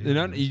 back. To be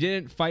honest. You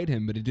didn't fight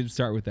him, but it did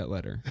start with that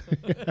letter.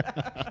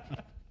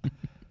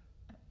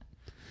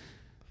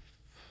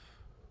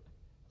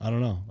 I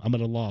don't know. I'm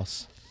at a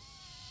loss.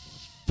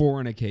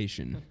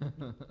 Fornication.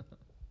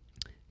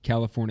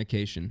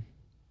 Californication.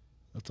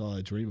 That's all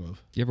I dream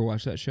of. You ever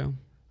watch that show?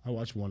 I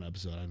watched one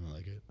episode. I didn't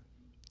like it.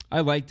 I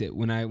liked it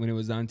when it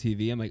was on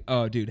TV. I'm like,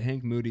 oh, dude,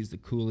 Hank Moody's the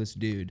coolest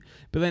dude.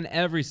 But then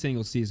every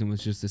single season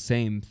was just the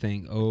same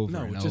thing over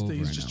and over.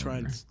 He's and just over.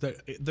 trying.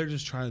 They're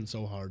just trying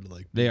so hard to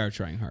like. They are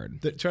trying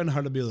hard. They're trying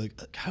hard to be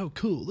like, how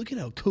cool! Look at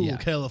how cool Yeah.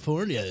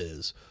 California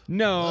is.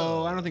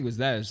 No, I don't think it was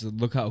that. It's just,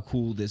 look how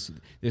cool this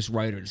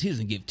writer is. He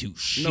doesn't give two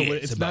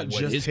shits about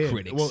what his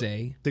critics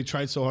say. They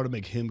tried so hard to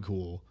make him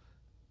cool,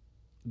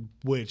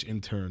 which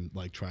in turn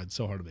like tried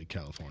so hard to make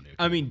California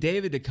cool. I mean,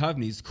 David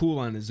Duchovny's cool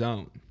on his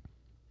own.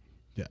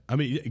 Yeah, I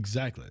mean,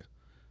 exactly.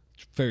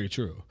 Very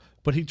true.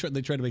 But they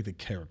tried to make the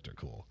character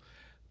cool.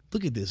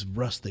 Look at this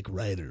rustic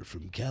writer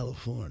from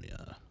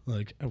California.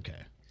 Like,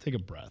 okay, take a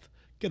breath.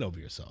 Get over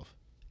yourself.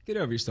 Get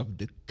over yourself,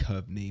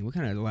 Duchovny. What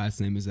kind of last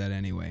name is that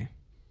anyway?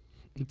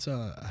 It's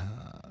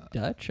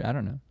Dutch? I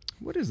don't know.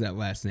 What is that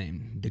last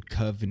name?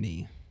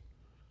 Duchovny.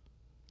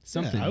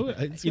 Something.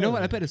 Yeah, you know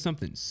what? I bet it's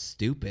something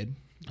stupid.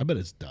 I bet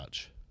it's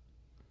Dutch.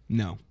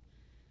 No.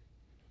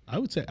 I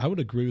would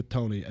agree with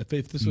Tony. If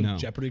this was a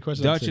Jeopardy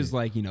question, Dutch is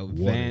like, Van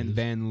is?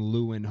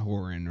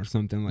 Leeuwenhoorn or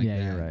something like that.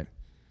 Yeah, you're right.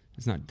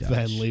 It's not Dutch.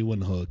 Van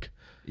Leeuwenhoek.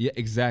 Yeah,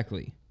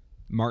 exactly.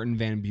 Martin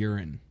Van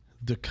Buren.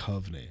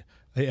 Duchovny.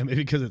 Yeah,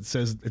 maybe because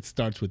it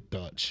starts with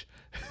Dutch.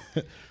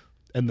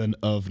 And then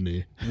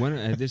Ovni.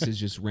 This is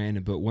just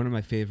random, but one of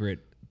my favorite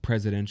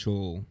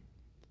presidential,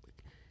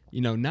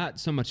 not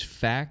so much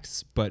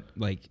facts, but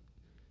like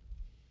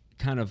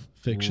kind of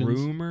Fictions?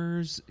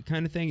 rumors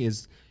kind of thing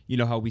is,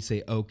 how we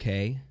say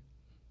okay.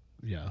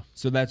 Yeah.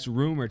 So that's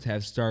rumored to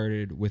have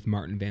started with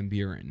Martin Van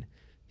Buren.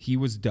 He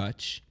was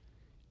Dutch,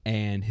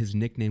 and his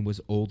nickname was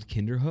Old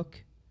Kinderhook,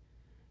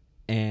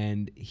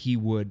 and he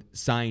would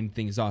sign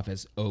things off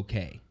as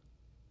okay.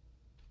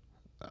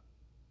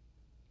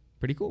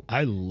 Pretty cool.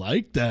 I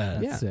like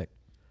that. That's sick.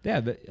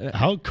 Yeah,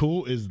 How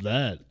cool is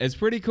that? it's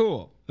pretty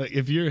cool. Like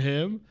if you're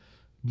him,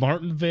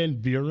 Martin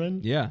Van Buren,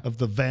 Yeah. of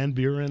the Van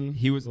Buren,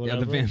 He was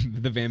whatever.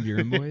 the Van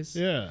Buren boys.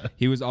 Yeah.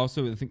 He was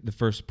also, I think, the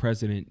first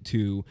president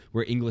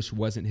where English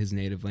wasn't his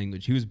native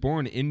language. He was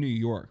born in New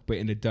York, but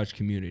in a Dutch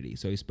community,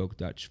 so he spoke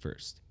Dutch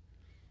first.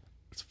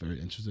 It's very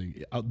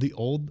interesting. The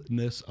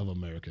oldness of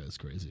America is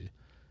crazy.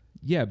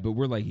 Yeah, but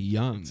we're like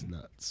young. It's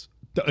nuts.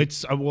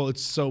 It's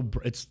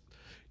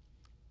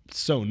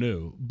so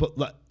new, but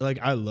like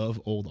I love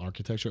old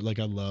architecture. Like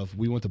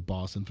we went to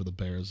Boston for the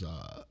Bears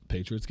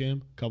Patriots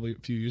game a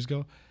few years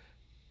ago,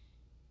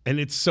 and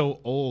it's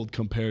so old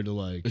compared to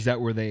like. Is that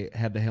where they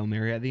had the Hail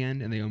Mary at the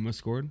end and they almost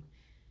scored?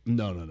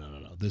 No.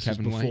 This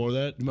Kevin is before White?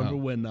 that. Remember Oh.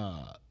 when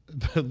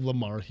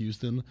Lamar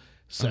Houston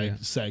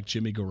sacked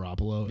Jimmy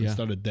Garoppolo and Yeah.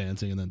 started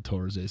dancing and then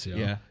tore his ACL?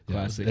 Yeah,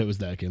 classic. It was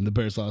that game. The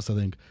Bears lost. I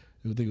think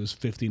it was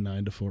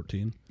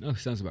 59-14. Oh,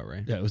 sounds about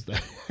right. Yeah, it was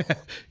that.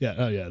 Yeah.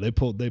 Oh yeah. They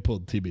pulled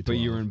TB12. But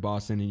you were in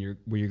Boston and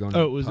were you going?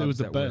 Oh, to it was pubs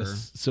the that were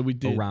best. So we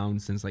did.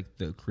 around since like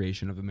the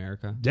creation of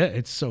America. Yeah,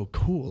 it's so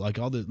cool. Like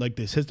all the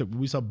this history.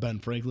 We saw Ben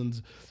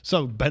Franklin's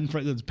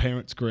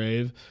parents'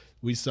 grave.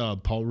 We saw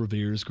Paul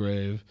Revere's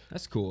grave.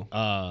 That's cool.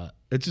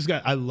 It's just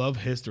I love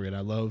history and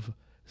I love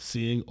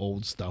seeing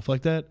old stuff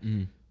like that.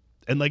 Mm.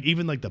 And like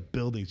even like the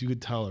buildings, you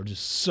could tell are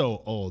just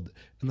so old.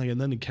 And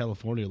then in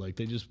California, like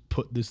they just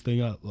put this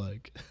thing up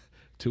like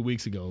 2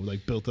 weeks ago,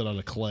 like built it on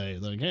a clay.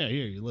 Like, hey,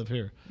 here you live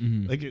here.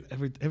 Mhm. Like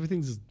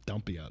everything's just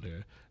dumpy out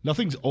here.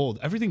 Nothing's old.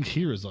 Everything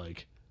here is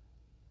like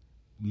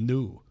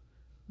new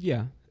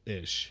Yeah.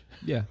 ish.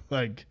 Yeah.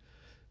 Like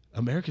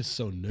America's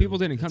so new. People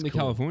didn't come It's to cool.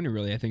 California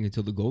really, I think,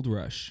 until the gold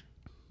rush,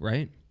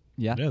 right?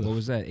 Yeah. Yeah, What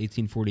was that?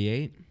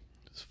 1848.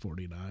 It's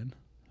 49.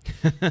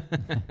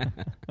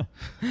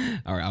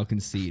 All right, I'll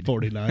concede.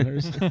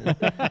 49ers.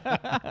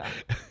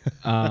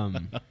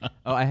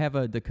 Oh, I have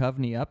a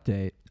Duchovny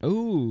update.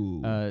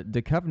 Ooh.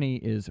 Duchovny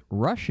is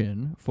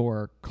Russian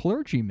for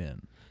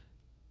clergyman.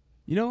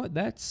 You know what?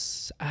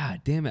 That's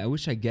damn it. I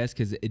wish I guessed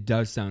because it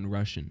does sound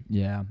Russian.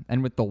 Yeah,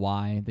 and with the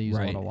Y, they use a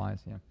Right. lot of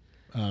Ys. Yeah.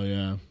 Oh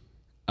yeah.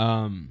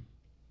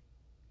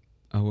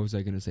 What was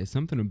I gonna say?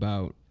 Something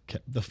about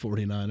The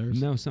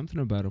 49ers. something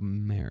about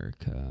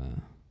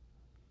America.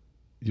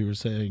 You were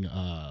saying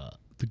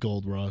the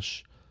gold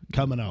rush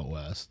coming out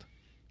west.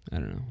 I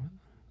don't know.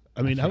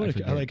 I mean, I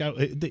forget.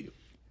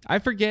 I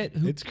forget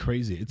who It's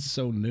crazy. It's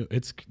so new.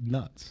 It's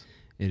nuts.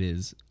 it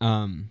is.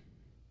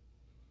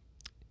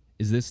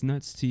 Is this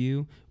nuts to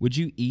you? Would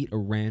you eat a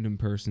random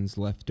person's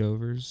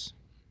leftovers?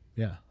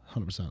 Yeah,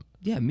 100%.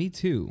 Yeah, me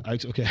too.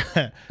 Okay.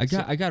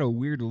 I got a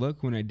weird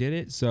look when I did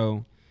it.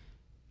 So,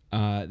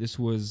 this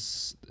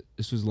was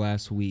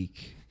last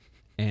week,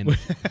 and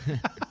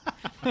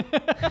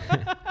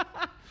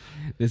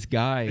this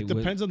guy. It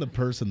depends on the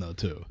person, though,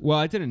 too. Well,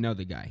 I didn't know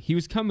the guy. He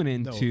was coming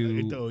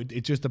into. No,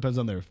 it just depends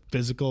on their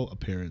physical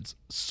appearance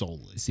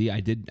solely. See, I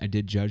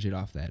did judge it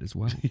off that as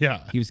well.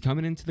 Yeah. He was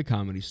coming into the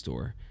Comedy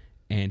Store,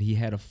 and he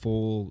had a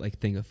full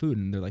thing of food,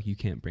 and they're like, "You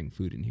can't bring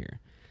food in here,"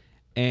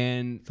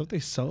 and Don't they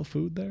sell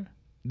food there?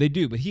 they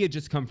do. But he had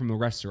just come from a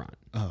restaurant,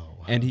 Oh,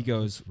 wow. and he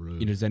goes,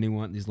 rude. "Does anyone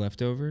want these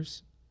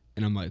leftovers?"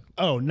 And I'm like,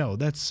 Oh, no,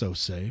 that's so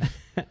safe.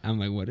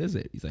 "What is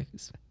it?" He's like,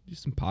 "It's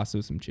just some pasta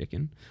with some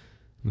chicken."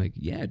 I'm like,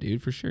 "Yeah,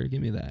 dude, for sure,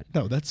 give me that."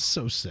 No, that's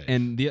so safe.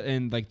 And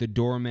the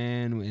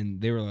doorman,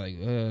 and they were like,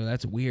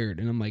 "That's weird,"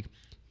 and I'm like,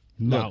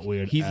 Not "Look,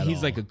 weird He's at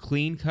all. like a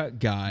clean cut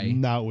guy.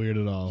 Not weird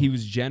at all. He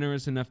was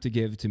generous enough to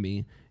give to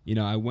me.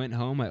 I went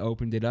home, I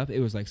opened it up. It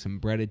was like some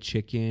breaded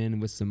chicken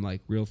with some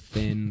real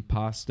thin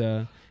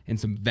pasta and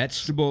some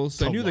vegetables.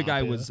 So I knew the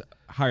guy Tilapia. was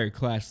higher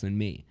class than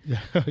me.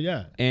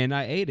 Yeah. And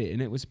I ate it,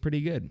 and it was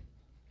pretty good.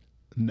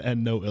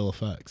 And no ill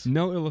effects.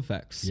 No ill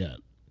effects Yet.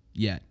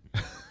 yet.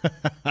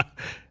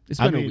 It's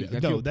been a week. I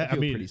feel that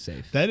pretty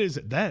safe.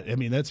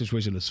 That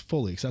situation is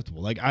fully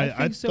acceptable. Like I I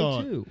think so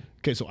thought. too.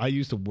 Okay, so I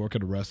used to work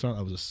at a restaurant.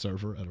 I was a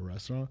server at a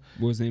restaurant.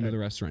 What was the name of the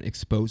restaurant?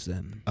 Expose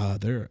them.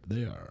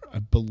 They are. I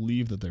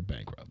believe that they're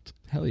bankrupt.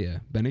 Hell yeah.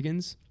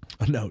 Bennigan's?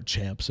 No,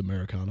 Champs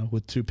Americano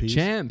with 2 P's.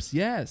 Champs,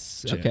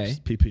 yes. Champs, Okay.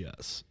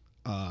 PPS.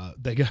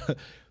 They got. Is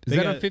they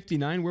that got, on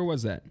 59? Where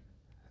was that?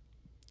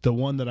 The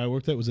one that I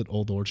worked at was at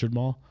Old Orchard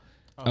Mall.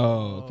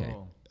 Oh, okay.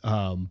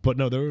 But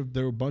no, there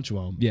were a bunch of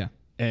them. Yeah.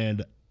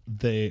 And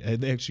they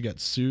actually got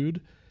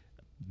sued.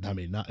 I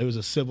mean, it was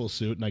a civil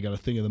suit, and I got a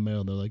thing in the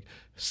mail. And they're like,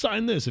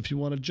 "Sign this if you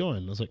want to join."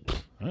 And I was like,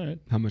 "All right."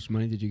 How much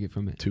money did you get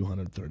from it?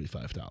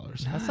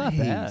 $235 That's not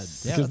bad.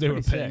 Nice. Yeah, because they were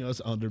that's pretty paying us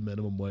under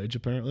minimum wage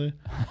apparently.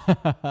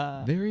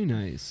 Very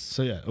nice.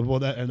 So yeah, well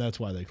that's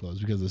why they closed,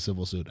 because of the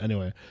civil suit.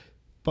 Anyway,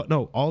 but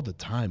no, all the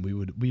time we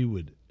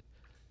would.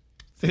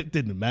 It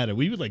didn't matter.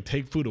 We would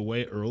take food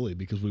away early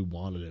because we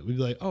wanted it. We'd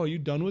be like, "Oh, are you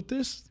done with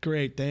this?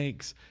 Great,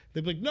 thanks."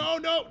 They'd be like, "No,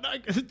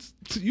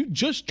 you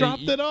just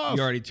dropped it off."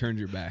 You already turned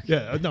your back.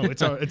 Yeah, no,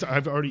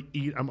 I've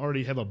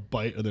already have a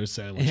bite of their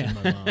sandwich in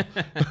my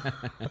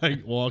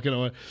mouth. Walking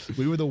away.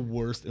 We were the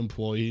worst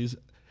employees.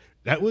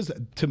 That was,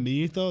 to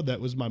me though, that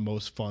was my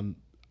most fun.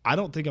 I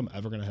don't think I'm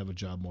ever gonna have a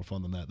job more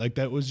fun than that.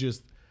 That was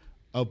just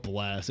a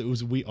blast.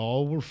 We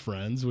all were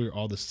friends. We were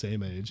all the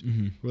same age.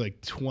 Mm-hmm. We're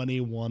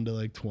 21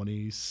 to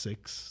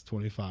 26,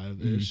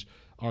 25-ish.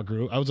 Our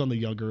group. I was on the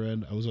younger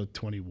end. I was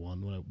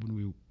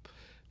 21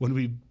 when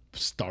we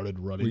started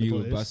running Were the you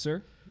place. a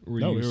busser? Or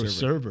No, you we a were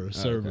server?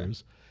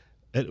 servers.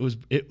 It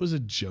was a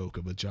joke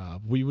of a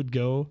job. We would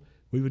go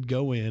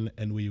in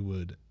and we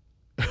would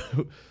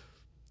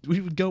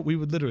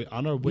literally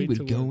on our way We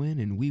to would go work. in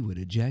and we would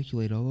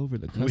ejaculate all over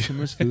the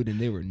customer's food, and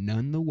they were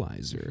none the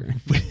wiser.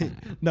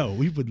 No,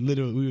 we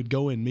would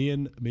go in. Me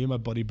and my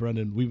buddy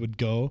Brendan, we would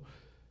go.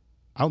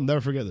 I'll never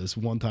forget this.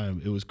 One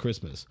time, it was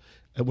Christmas,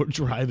 and we're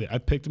driving. I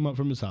picked him up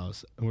from his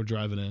house, and we're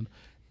driving in,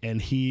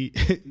 and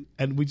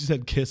and we just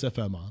had Kiss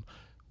FM on,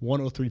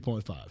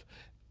 103.5,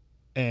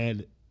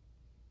 and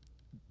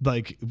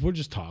we're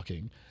just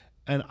talking,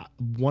 and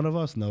one of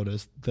us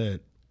noticed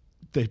that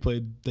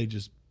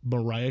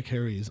Mariah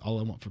Carey's "All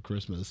I Want for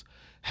Christmas"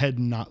 had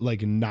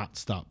not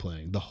stopped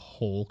playing the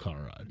whole car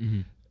ride.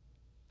 Mm-hmm.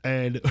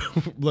 And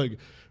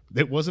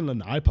it wasn't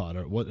an iPod and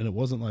it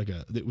wasn't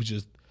it was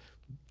just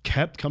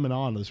kept coming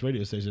on this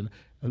radio station.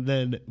 And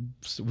then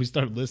we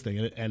started listening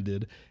and it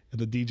ended. And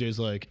the DJ's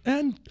like,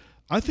 "And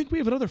I think we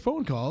have another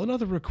phone call,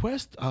 another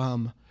request.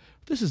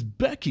 This is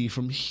Becky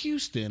from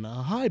Houston.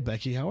 Hi,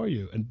 Becky. How are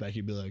you?" And Becky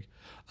would be like,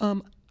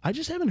 "I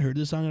just haven't heard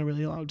this song in a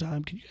really long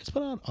time. Can you guys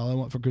put on All I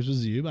Want for Christmas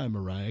Is You by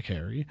Mariah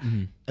Carey?"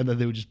 Mm-hmm. And then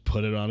they would just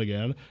put it on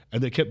again.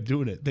 And they kept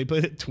doing it. They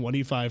played it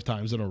 25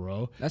 times in a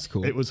row. That's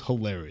cool. It was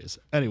hilarious.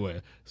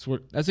 Anyway, so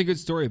That's a good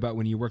story about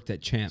when you worked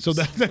at Champs.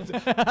 that's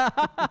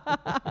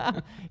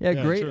Yeah,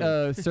 great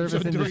true. service So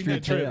during industry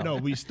that trip, tale. no,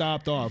 we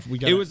stopped off.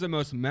 it was the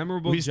most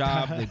memorable We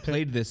job. sta- They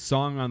played this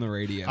song on the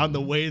radio. on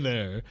the way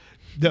there.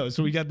 No,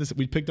 so we got this.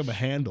 We picked up a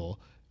handle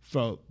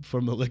from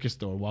the liquor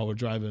store while we're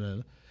driving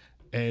in,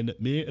 and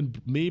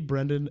me,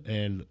 Brendan,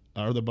 and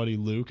our other buddy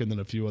Luke, and then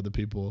a few other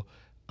people,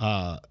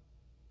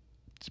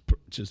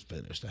 just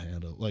finished a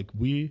handle.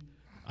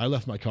 I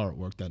left my car at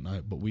work that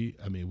night, but we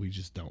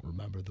just don't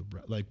remember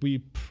we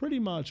pretty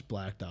much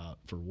blacked out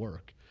for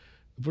work.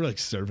 We're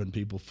serving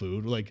people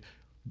food.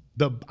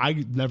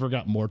 I never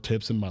got more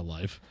tips in my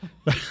life.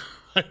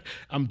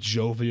 I'm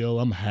jovial.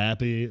 I'm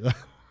happy.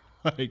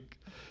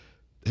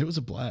 It was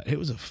a blast. It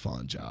was a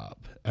fun job,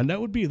 and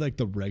that would be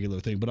the regular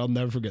thing. But I'll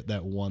never forget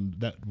that one.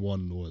 That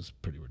one was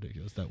pretty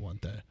ridiculous. That one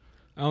day,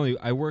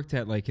 I worked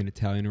at an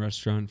Italian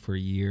restaurant for a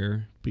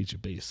year, Pizza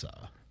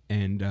Pizza.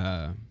 and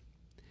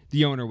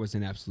the owner was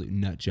an absolute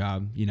nut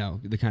job. You know,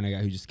 the kind of guy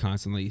who just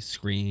constantly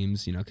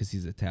screams. You know, because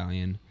he's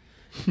Italian,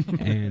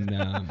 and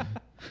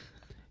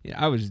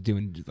I was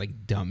doing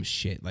like dumb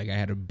shit. Like I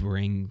had to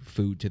bring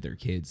food to their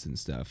kids and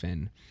stuff,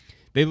 and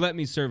they let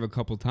me serve a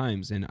couple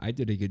times, and I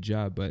did a good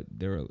job. But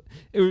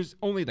it was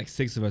only like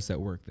 6 of us that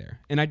worked there,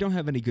 and I don't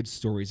have any good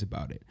stories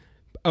about it.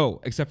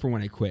 Oh, except for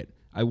when I quit.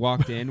 I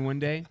walked in one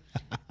day,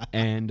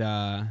 and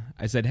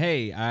I said,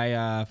 "Hey,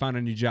 I found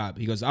a new job."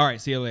 He goes, "All right,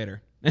 see you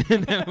later."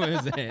 And that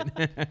was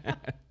it.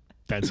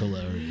 That's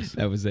hilarious.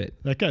 That was it.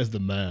 That guy's the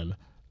man.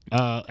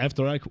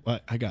 After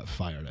I got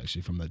fired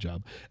actually from that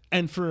job,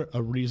 and for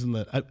a reason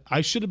that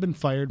I should have been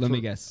fired. Let me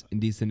guess.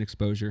 Indecent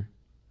exposure.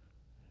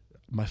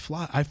 My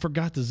fly. I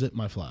forgot to zip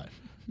my fly.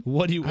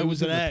 It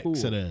was an in the pool.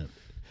 accident.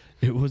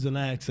 It was an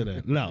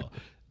accident. No.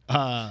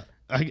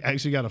 I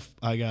actually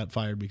got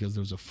fired because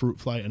there was a fruit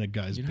fly in a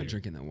guy's You're beer. not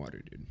drinking that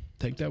water, dude.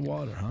 Take that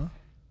water,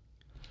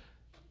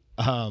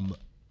 huh?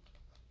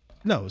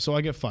 No, so I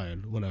get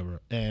fired,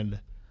 whatever. And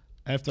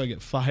after I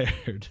get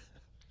fired,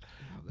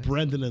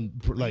 Brendan and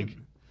like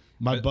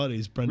my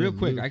buddies, Brendan. Real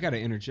quick, and Luke, I gotta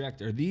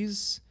interject. Are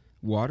these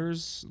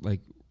waters like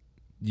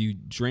you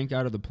drink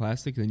out of the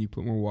plastic, then you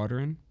put more water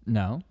in?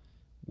 No.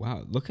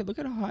 Wow, look at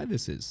how high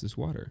this is. This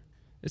water,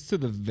 it's to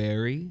the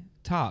very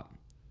top.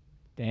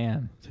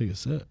 Damn. take a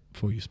sip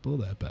before you spill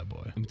that bad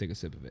boy. I'm gonna take a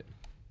sip of it.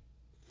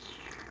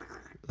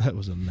 That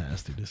was a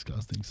nasty,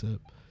 disgusting sip.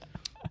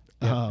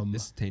 Yeah,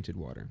 this is tainted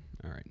water.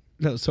 All right.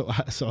 No, so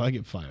I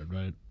get fired,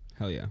 right?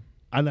 Hell yeah.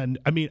 And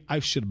I mean, I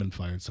should have been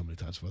fired so many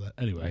times for that.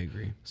 Anyway, I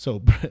agree.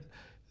 So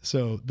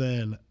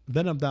then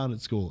I'm down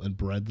at school, and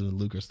Brendan and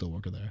Luke are still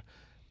working there,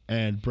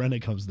 and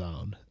Brendan comes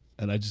down,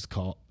 and I just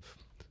call.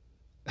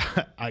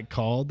 I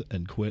called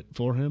and quit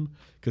for him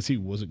because he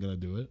wasn't gonna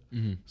do it.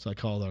 Mm-hmm. So I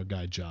called our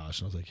guy Josh,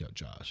 and I was like, "Yo,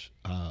 Josh,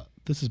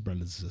 this is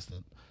Brendan's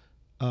assistant.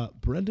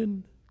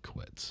 Brendan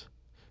quits."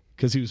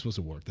 Because he was supposed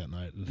to work that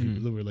night,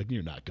 and we were like,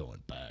 "You're not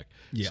going back."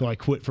 Yeah. So I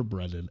quit for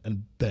Brendan,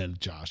 and then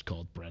Josh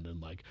called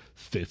Brendan like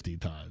 50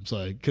 times,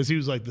 like because he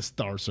was like the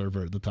star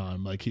server at the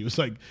time. Like he was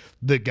like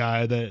the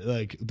guy that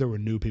like there were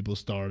new people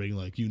starting.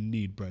 Like you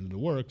need Brendan to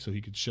work so he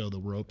could show the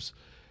ropes.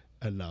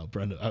 And no,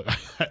 Brendan.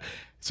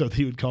 So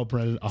he would call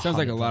Brendan. Sounds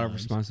like a 100 lot of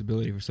times.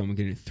 responsibility for someone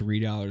getting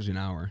 $3 an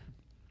hour.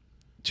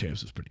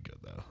 Champs was pretty good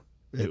though.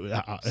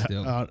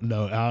 Still.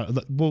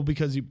 Well,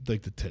 because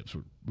like the tips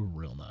were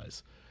real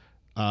nice.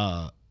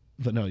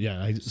 But no,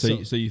 yeah.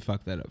 So you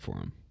fucked that up for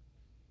him.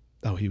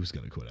 Oh, he was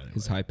gonna quit anyway.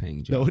 His high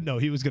paying job. No,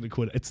 he was gonna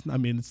quit. He's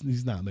not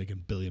making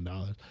 $1 billion.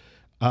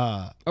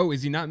 Oh,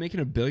 is he not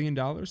making $1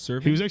 billion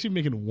serving? He was actually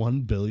making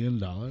 $1 billion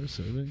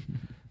serving.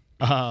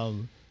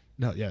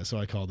 No, yeah. So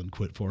I called and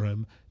quit for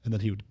him, and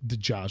then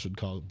Josh would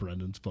call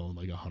Brendan's phone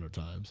like 100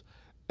 times,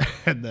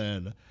 and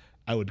then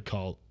I would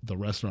call the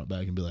restaurant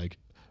back and be like,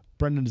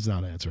 "Brendan is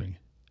not answering.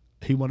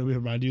 He wanted me to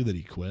remind you that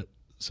he quit,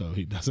 so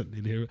he doesn't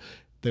need to hear it."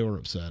 They were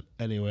upset.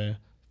 Anyway,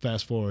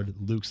 fast forward,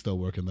 Luke's still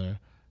working there.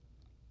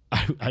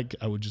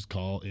 I would just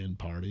call in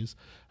parties.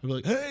 I'd be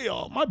like, "Hey,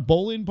 my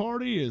bowling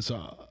party is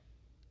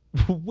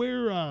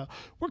we're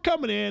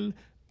coming in.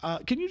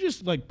 Can you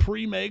just like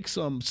pre-make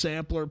some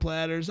sampler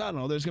platters? I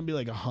don't know. There's gonna be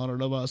like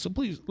 100 of us, so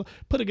please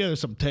put together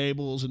some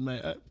tables and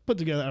put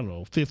together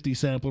 50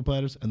 sampler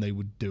platters." And they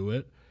would do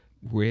it.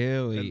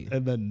 Really?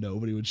 And then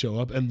nobody would show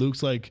up. And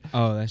Luke's like,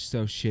 "Oh, that's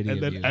so shitty." and of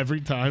then you. every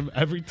time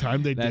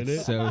they That's did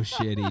it, so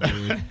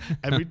shitty, dude.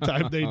 every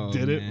time they Oh,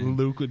 did it, man.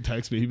 Luke would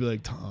text me. He'd be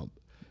like, "Tom,"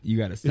 You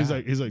gotta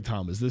stop. he's like,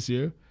 "Tom, is this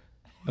you?"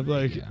 I'm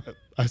like, Yeah.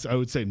 I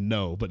would say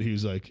no, but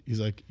he's like,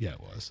 "Yeah, it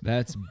was."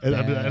 That's And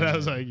bad. I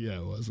was like, "Yeah,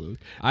 it was, Luke."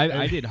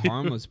 I did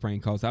harmless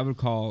prank calls. I would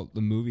call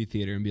the movie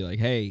theater and be like,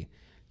 "Hey,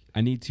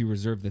 I need to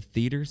reserve the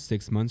theater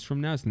 6 months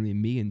from now. It's gonna be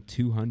me and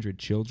 200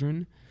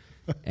 children,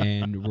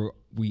 and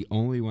we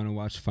only want to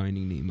watch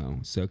Finding Nemo.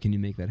 So can you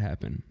make that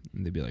happen?"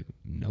 And they'd be like,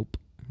 "Nope."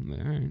 I'm like,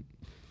 "All right."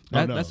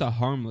 No. That's a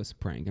harmless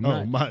prank.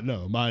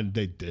 Mine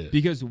they did.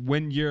 Because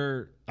when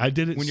you're I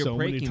did it when you're so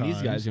many pranking times.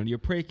 these guys, you're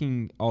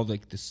pranking all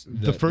like this.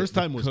 The first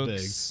time was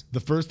cooks. big.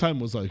 The first time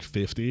was like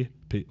 50.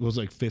 It was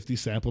like 50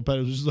 sample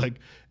platters, which is like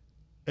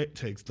it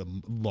takes the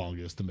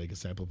longest to make a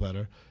sample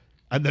platter,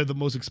 and then the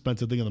most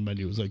expensive thing on the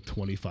menu was like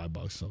 $25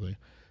 or something.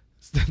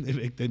 So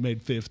they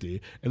made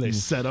 50, and they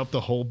set up the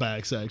whole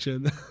back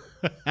section.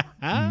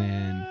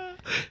 Man.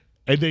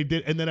 And they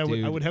did, and then I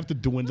Dude. would have to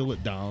dwindle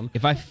it down.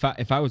 If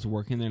I was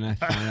working there and I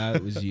found out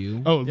it was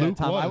you, Oh, Yeah, Luke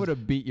Tom, was. I would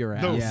have beat your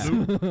ass. No,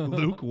 Yeah.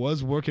 Luke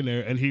was working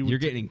there, and he would you're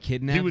getting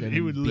kidnapped. he would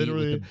and would beat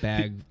literally with a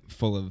bag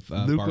full of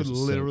Luke bars would of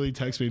soap. literally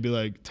text me and be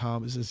like,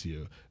 "Tom, is this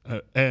you?"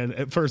 And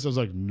at first I was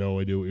like, "No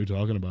idea what you're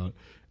talking about."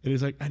 And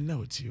he's like, "I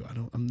know it's you.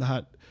 I'm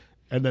not."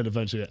 And then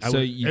eventually, I would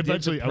did the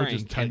just prank,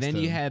 text and then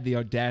him you had the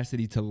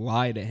audacity to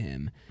lie to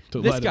him. to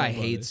This lie to guy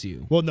everybody. hates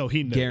you. Well, no,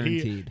 he knew.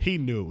 Guaranteed. He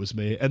knew it was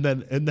me. And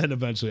then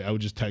eventually, I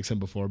would just text him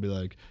before and be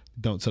like,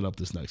 "Don't set up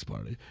this next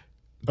party."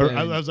 Or I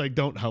Ben- was like,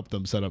 "Don't help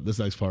them set up this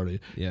next party."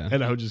 Yeah.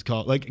 And I would just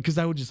call because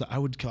I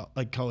would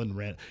call in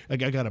rant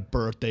like I got a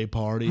birthday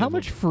party. How of a-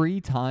 much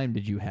free time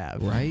did you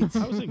have? Right?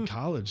 I was in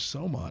college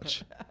so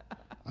much.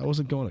 I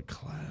wasn't going to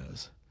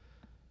class.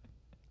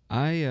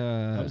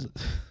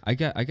 I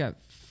got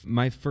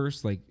my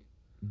first like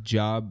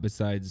job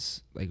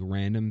besides like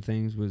random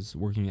things was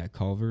working at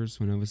Culver's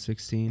when I was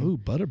 16. Ooh,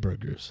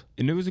 Butterburgers.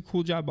 And it was a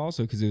cool job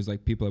also because it was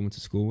like people I went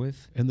to school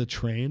with. And the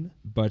train.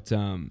 But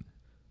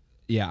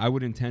yeah, I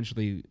would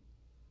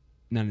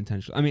not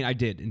intentionally. I mean, I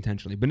did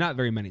intentionally, but not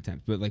very many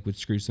times. But like, would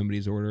screw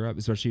somebody's order up,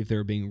 especially if they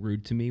were being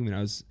rude to me when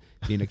I was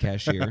being a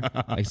cashier,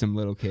 like some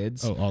little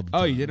kids. Oh, all the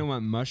time. Oh, you didn't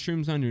want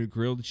mushrooms on your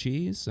grilled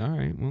cheese? All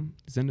right, well,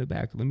 send it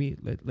back.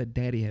 Let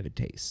Daddy have a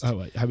taste.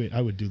 Oh, I mean,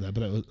 I would do that,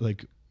 but I was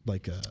like.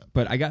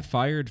 But I got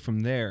fired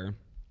from there.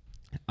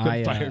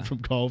 Fired from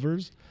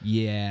Culver's.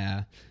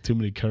 Yeah. Too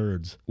many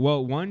curds.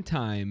 Well, one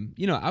time,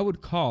 I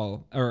would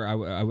call or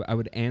I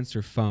would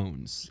answer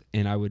phones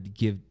and I would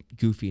give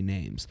goofy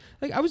names.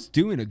 Like I was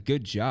doing a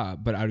good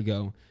job, but I would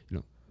go,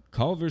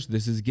 Culver's,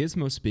 this is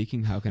Gizmo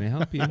speaking. How can I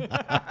help you?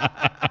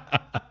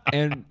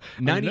 And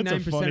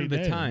 99% of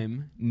the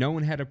time, no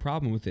one had a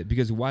problem with it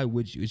because why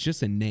would you? It's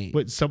just a name.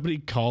 Wait, somebody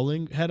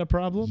calling had a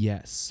problem?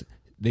 Yes.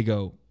 They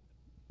go,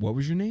 what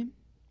was your name?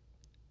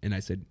 And I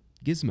said,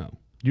 Gizmo.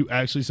 You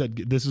actually said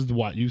this is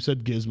why you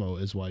said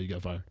Gizmo is why you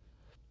got fired.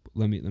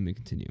 Let me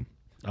continue.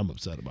 I'm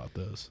upset about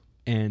this.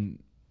 And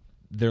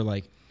they're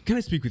like, "Can I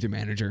speak with your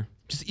manager?"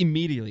 Just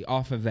immediately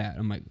off of that,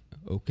 I'm like,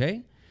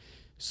 "Okay."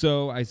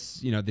 So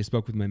they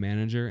spoke with my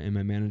manager, and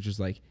my manager's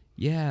like,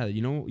 "Yeah,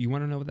 you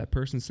want to know what that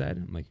person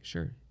said?" I'm like,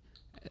 "Sure."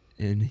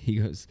 And he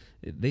goes,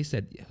 "They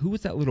said, who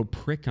was that little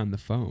prick on the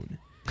phone?"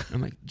 And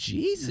I'm like,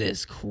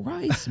 "Jesus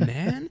Christ,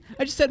 man!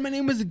 I just said my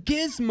name was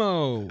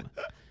Gizmo."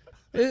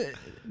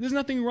 There's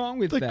nothing wrong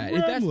with that. Gremlin.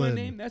 If that's my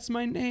name, that's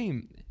my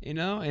name,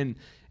 And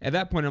at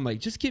that point, I'm like,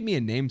 just give me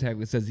a name tag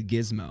that says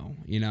Gizmo,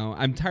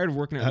 I'm tired of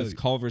working at this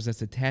Culver's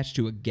that's attached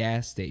to a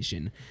gas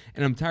station,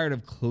 and I'm tired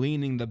of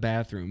cleaning the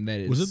bathroom.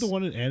 That is. Was it the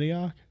one in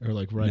Antioch or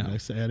like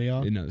next to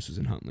Antioch? No, this was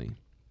in Huntley.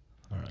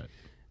 All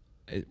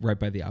right. Right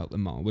by the outlet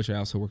mall, which I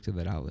also worked at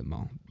that outlet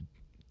mall.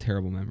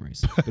 Terrible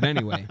memories. But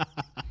anyway.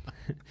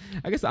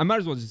 I guess I might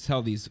as well just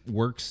tell these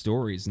work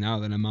stories now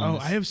that I'm on.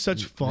 I have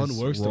such fun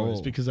work stories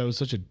role. because I was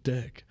such a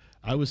dick.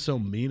 I was so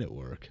mean at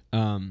work.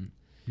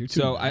 You're too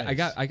so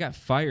nice. I got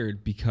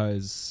fired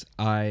because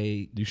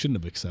you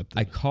shouldn't have accepted.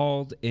 I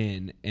called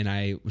in and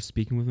I was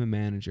speaking with my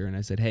manager and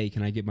I said, "Hey,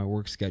 can I get my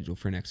work schedule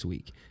for next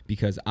week?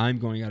 Because I'm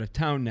going out of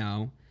town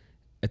now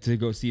to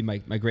go see my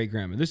great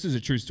grandma." This is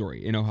a true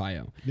story in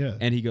Ohio. Yeah.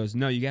 And he goes,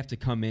 "No, you have to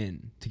come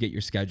in to get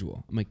your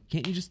schedule." I'm like,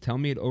 "Can't you just tell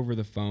me it over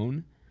the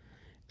phone?"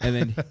 And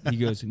then he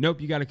goes,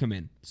 "Nope, you got to come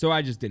in." So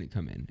I just didn't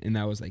come in, and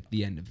that was like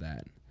the end of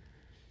that.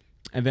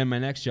 And then my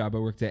next job, I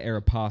worked at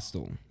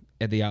Aeropostale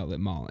at the outlet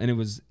mall, and it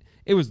was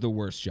the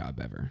worst job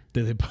ever.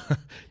 Did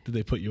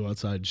they put you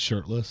outside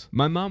shirtless?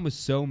 My mom was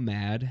so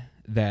mad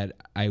that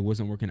I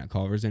wasn't working at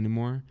Culver's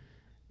anymore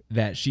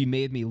that she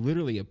made me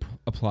literally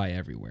apply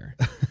everywhere.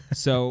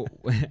 So,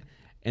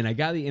 and I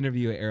got the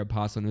interview at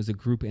Aeropostale, and it was a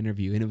group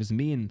interview, and it was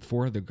me and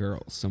 4 other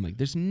girls. So I'm like,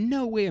 there's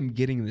no way I'm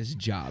getting this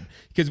job.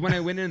 Because when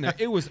I went in there,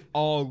 it was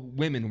all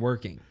women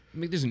working.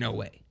 I'm like, there's no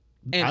way.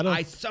 And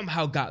I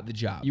somehow got the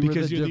job. You were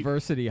the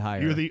diversity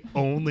hire. You're the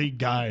only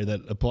guy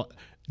that applied.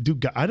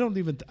 Dude, I don't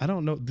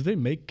know. Do they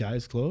make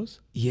guys'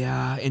 clothes?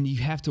 Yeah, and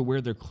you have to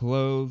wear their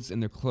clothes,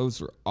 and their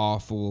clothes are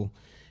awful.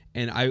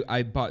 And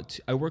I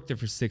worked there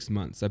for 6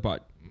 months. I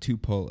bought 2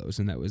 polos,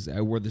 and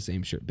I wore the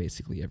same shirt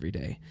basically every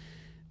day.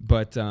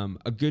 But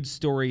a good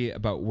story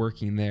about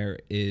working there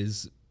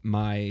is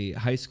my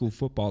high school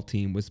football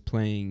team was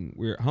playing.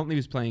 Huntley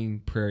was playing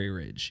Prairie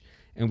Ridge,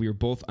 and we were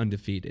both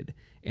undefeated.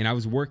 And I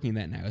was working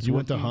that night. You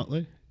went to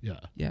Huntley?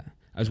 Yeah. Yeah.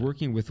 I was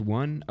working with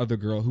one other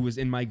girl who was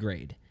in my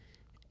grade.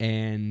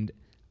 And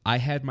I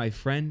had my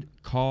friend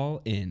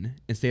call in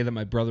and say that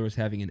my brother was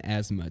having an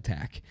asthma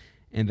attack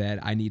and that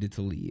I needed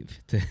to leave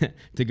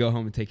to go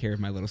home and take care of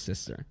my little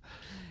sister.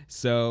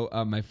 So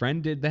my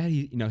friend did that.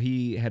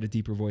 He had a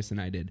deeper voice than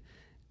I did.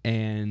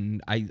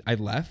 And I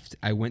left.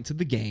 I went to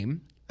the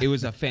game. It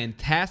was a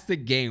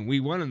fantastic game. We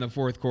won in the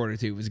 4th quarter,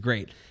 too. It was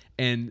great.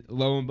 And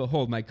lo and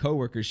behold, my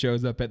coworker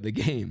shows up at the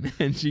game,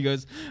 and she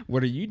goes,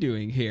 "What are you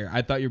doing here?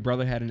 I thought your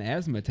brother had an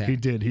asthma attack." He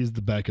did. He's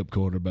the backup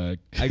quarterback.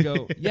 I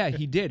go, "Yeah,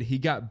 he did. He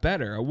got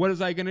better. What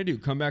was I going to do,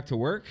 come back to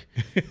work?"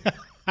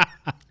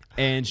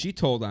 And she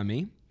told on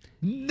me.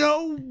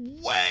 No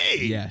way!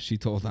 Yeah, she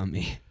told on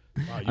me.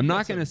 Wow, I'm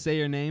not going to say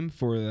her name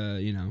for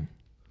the,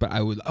 but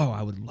I would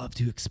love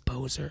to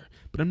expose her,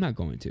 but I'm not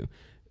going to.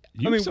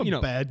 You have some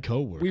bad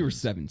coworkers. We were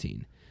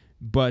 17.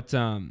 But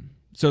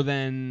so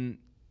then,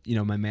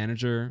 my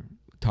manager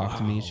talked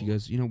to me. She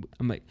goes,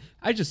 I'm like,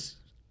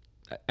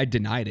 I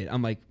denied it.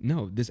 I'm like,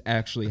 no, this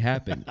actually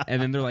happened.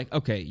 And then they're like,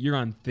 okay, you're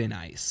on thin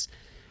ice.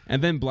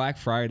 And then Black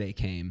Friday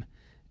came,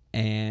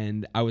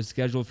 and I was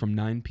scheduled from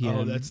 9 p.m.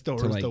 Oh, that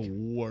store is the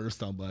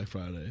worst on Black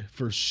Friday,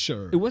 for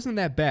sure. It wasn't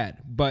that bad,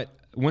 but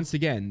once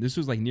again, this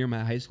was like near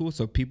my high school,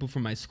 so people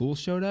from my school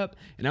showed up,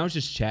 and I was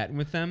just chatting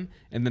with them,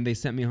 and then they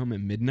sent me home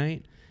at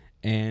midnight.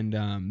 And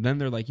then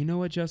they're like, "You know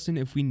what, Justin?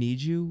 If we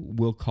need you,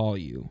 we'll call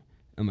you."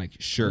 I'm like,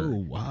 "Sure."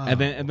 Oh, wow.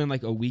 And then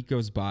like a week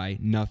goes by,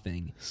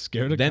 nothing.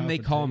 Scared of Then they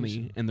call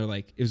me and they're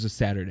like, it was a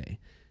Saturday.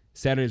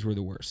 Saturdays were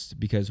the worst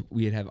because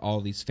we'd have all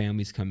these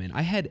families come in.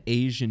 I had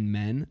Asian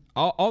men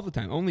all the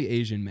time, only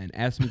Asian men,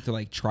 ask me to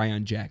like try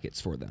on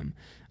jackets for them.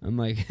 I'm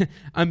like,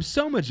 I'm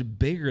so much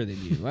bigger than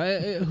you.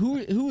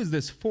 Who is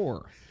this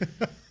for?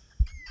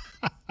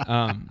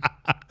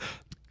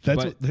 That's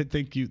what they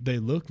think they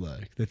look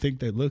like. They think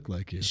they look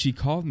like you. She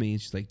called me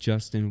and she's like,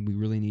 Justin, we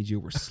really need you.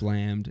 We're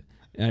slammed.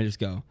 And I just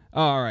go,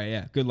 oh, all right,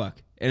 yeah, good luck.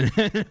 And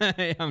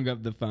I hung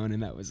up the phone,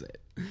 and that was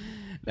it.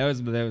 That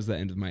was the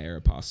end of my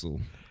Aeropostale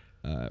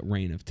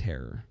reign of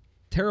terror.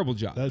 Terrible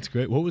job. That's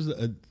great. What was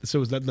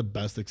so is that the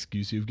best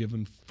excuse you've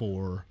given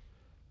for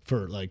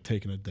like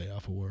taking a day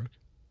off of work?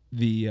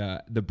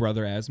 The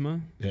brother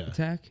asthma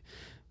attack.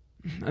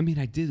 I mean,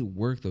 I did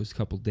work those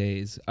couple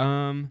days.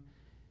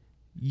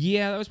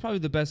 Yeah, that was probably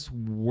the best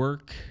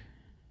work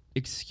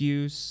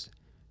excuse.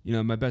 You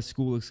know, my best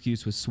school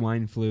excuse was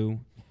swine flu.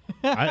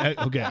 I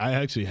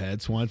actually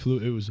had swine flu.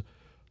 It was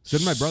so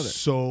did my brother.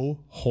 So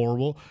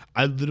horrible.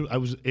 I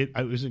was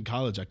in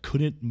college. I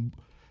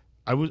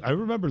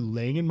remember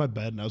laying in my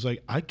bed and I was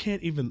like, I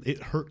can't even.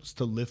 It hurts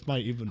to lift my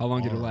even. How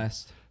long arm. did it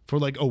last? For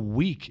like a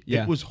week.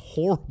 Yeah. It was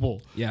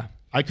horrible. Yeah.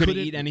 I couldn't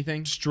eat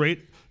anything.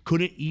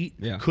 Couldn't eat.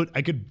 Yeah.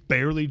 I could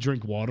barely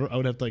drink water. I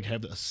would have to like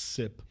have a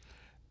sip.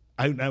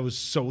 I was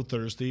so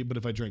thirsty, but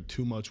if I drank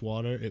too much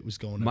water, it was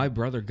going. My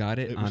brother got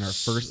it on our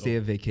first day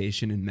of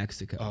vacation in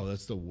Mexico. Oh,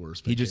 that's the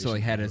worst. He just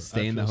like had to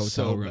stay in the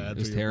hotel room. It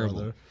was terrible.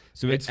 Brother.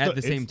 So at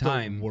the same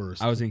time,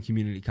 worst. I was in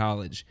community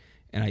college,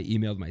 and I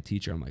emailed my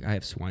teacher. I'm like, I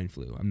have swine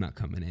flu. I'm not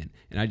coming in.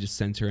 And I just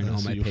sent her in all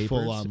so my you're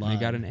full papers, and I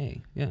got an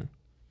A. Yeah,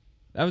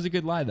 that was a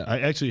good lie though. I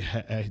actually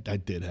I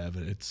did have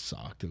it. It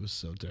sucked. It was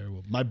so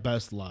terrible. My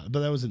best lie, but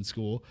that was in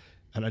school.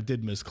 And I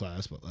did miss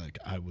class, but like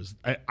I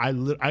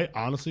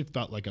honestly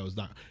felt like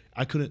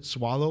I couldn't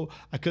swallow.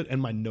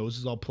 And my nose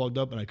is all plugged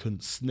up, and I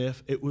couldn't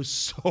sniff. It was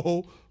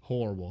so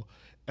horrible.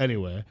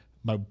 Anyway,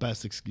 my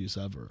best excuse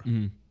ever.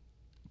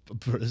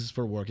 This is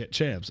for work at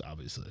Champs,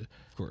 obviously,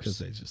 of course,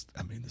 because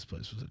this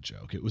place was a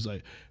joke. It was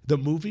like the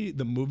movie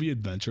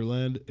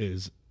Adventureland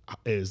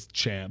is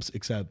Champs,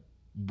 except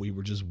we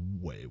were just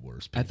way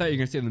worse people. I thought you were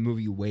gonna say the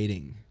movie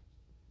Waiting.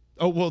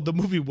 Oh, well, the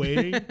movie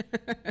Waiting.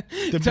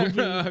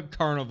 A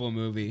carnival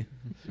movie.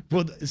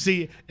 Well,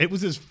 see, it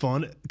was as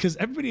fun because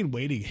everybody in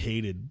Waiting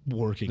hated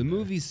working. The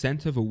movie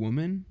Scent of a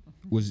Woman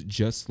was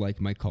just like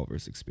my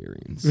Culver's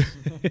experience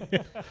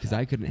because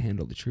I couldn't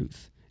handle the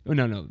truth. Oh,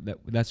 no,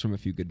 that's from A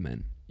Few Good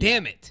Men.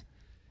 Damn it.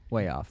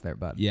 Way off there,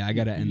 bud. Yeah, I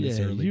got to end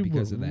this early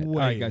because of that. All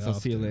right, guys, I'll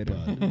see you later.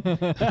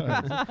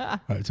 All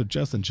right, so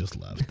Justin just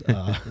left.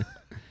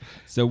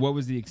 So what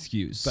was the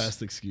excuse?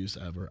 Best excuse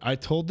ever. I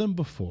told them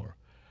before,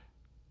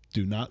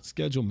 do not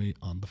schedule me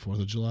on the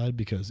 4th of July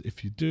because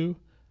if you do,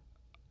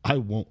 I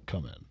won't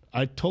come in.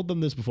 I told them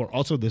this before.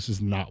 Also, this is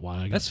not why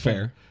I got That's fired.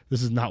 fair.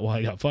 This is not why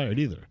I got fired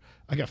either.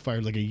 I got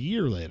fired like a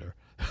year later.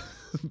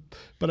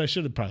 But I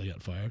should have probably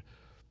got fired.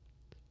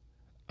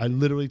 I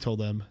literally told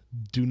them,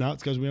 do not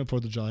schedule me on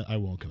 4th of July. I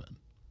won't come in.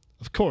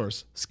 Of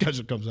course,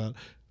 schedule comes out.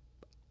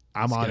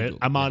 I'm on it.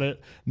 On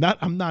it.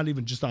 I'm not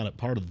even just on it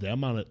part of the day.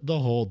 I'm on it the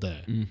whole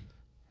day.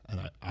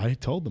 And I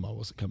told them I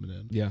wasn't coming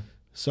in. Yeah.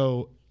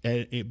 So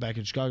back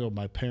in Chicago,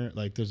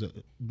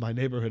 my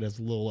neighborhood has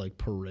a little like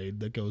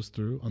parade that goes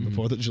through on the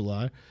 4th of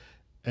July,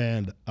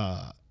 and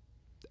a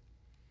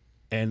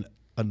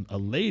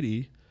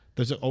lady.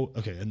 There's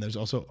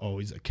also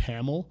always a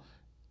camel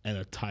and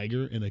a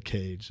tiger in a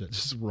cage that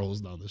just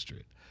rolls down the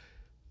street.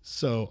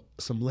 So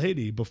some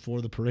lady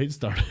before the parade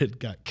started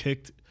got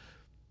kicked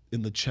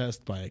in the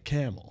chest by a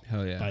camel.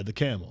 Hell yeah. By the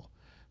camel.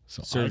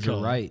 So serves her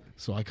right.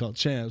 So I called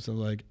Champs. I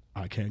was like,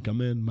 I can't come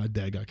in. My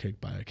dad got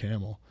kicked by a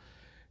camel.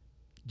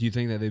 Do you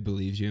think that they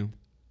believed you?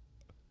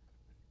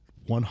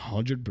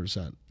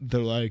 100%.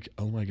 They're like,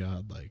 oh my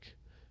God, like,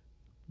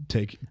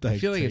 I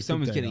feel like if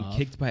someone's getting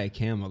kicked by a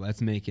camel,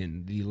 that's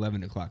making the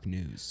 11 o'clock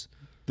news.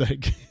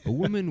 A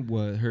woman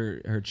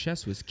her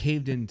chest was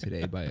caved in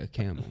today by a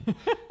camel.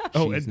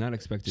 She's not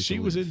expected. She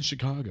to was live. in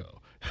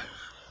Chicago.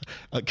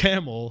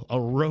 A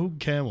rogue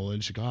camel in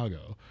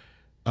Chicago.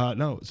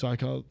 No, so I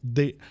called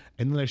and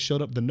then I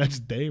showed up the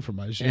next day for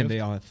my shift. And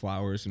they all had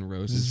flowers and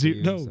roses.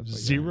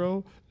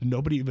 Zero.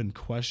 Nobody even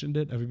questioned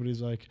it.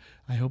 Everybody's like,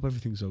 I hope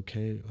everything's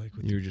okay. Like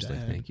with you were your just dad.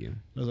 like, thank you.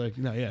 I was like,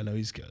 no,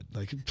 he's good.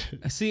 Like,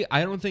 see,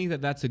 I don't think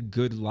that that's a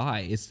good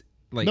lie. It's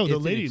like no, the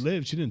lady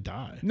lived. She didn't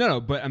die.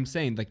 No, but I'm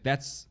saying like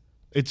that's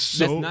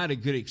not a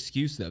good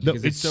excuse though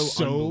because it's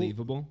so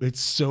unbelievable. It's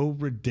so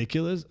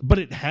ridiculous, but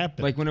it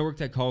happened. Like when I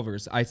worked at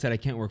Culver's, I said I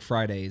can't work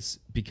Fridays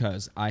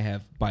because I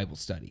have Bible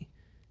study.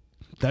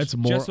 That's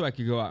more just so I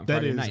could go out on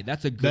Friday night.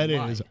 That's a good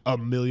lie. That is a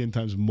million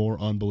times more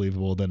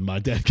unbelievable than my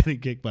dad getting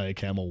kicked by a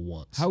camel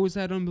once. How is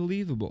that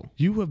unbelievable?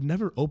 You have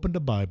never opened a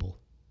Bible.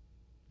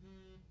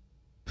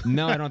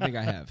 No, I don't think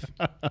I have.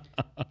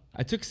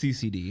 I took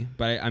CCD,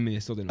 but I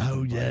still didn't.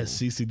 Oh yes,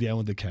 CCD. I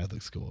went to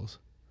Catholic schools.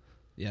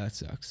 Yeah, that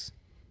sucks.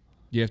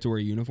 Do you have to wear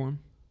a uniform?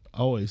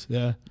 Always,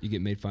 yeah. You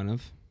get made fun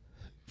of?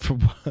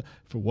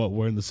 For what?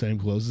 Wearing the same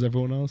clothes as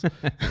everyone else?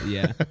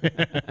 Yeah.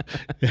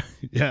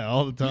 Yeah,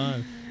 all the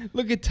time.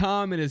 Look at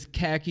Tom in his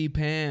khaki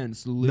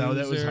pants.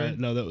 Loser.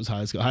 No, that was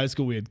high school. High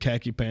school, we had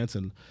khaki pants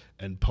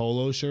and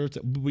polo shirts.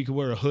 We could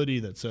wear a hoodie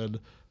that said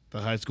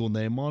the high school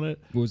name on it.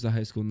 What was the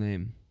high school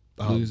name?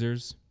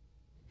 Losers.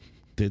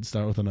 Did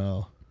start with an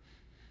L.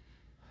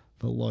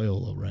 The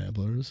Loyola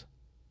Ramblers.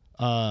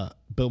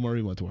 Bill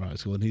Murray went to our high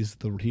school, and he is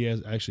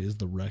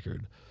the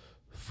record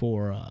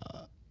for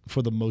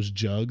the most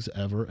jugs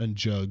ever, and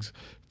jugs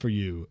for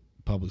you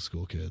public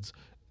school kids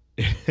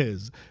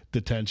is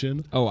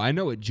detention. Oh, I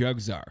know what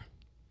jugs are.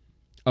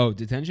 Oh,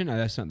 detention? Oh,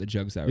 that's not the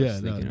jugs I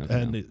was thinking of.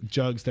 And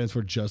jug stands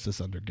for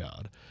justice under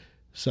God.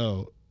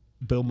 So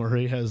Bill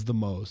Murray has the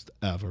most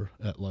ever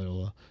at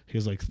Loyola. He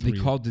has like 3. They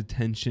call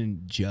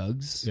detention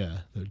jugs? Yeah,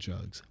 they're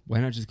jugs. Why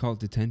not just call it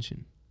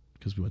detention?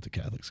 Because we went to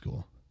Catholic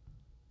school.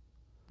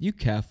 You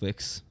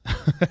Catholics.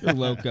 You're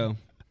loco.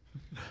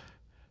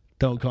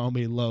 Don't call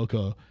me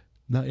loco.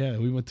 Not yet.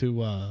 We went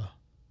to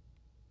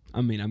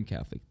I mean, I'm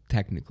Catholic,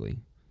 technically.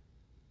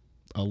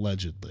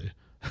 Allegedly.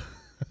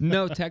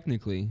 No,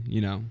 technically,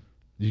 you know.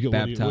 You get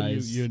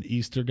baptized. You an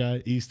Easter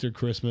guy? Easter,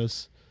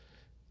 Christmas?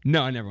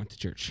 No, I never went to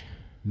church.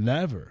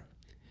 Never.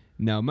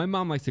 No, my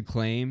mom likes to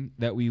claim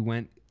that we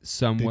went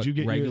somewhat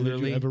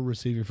regularly. Did you ever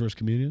receive your first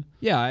communion?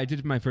 Yeah, I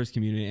did my first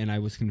communion, and I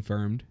was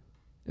confirmed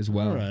as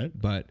well. All right.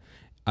 But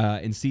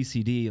in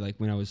CCD, like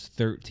when I was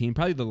 13,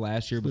 probably the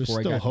last year before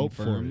I got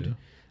confirmed,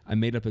 I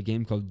made up a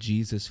game called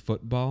Jesus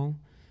Football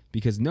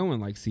because no one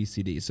likes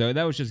CCD. So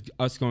that was just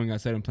us going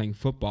outside and playing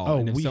football. Oh,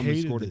 and if we someone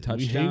hated scored a it.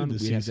 touchdown, We hated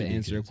the we'd have to CCD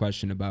answer a kids.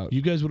 question about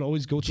You guys would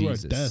always go through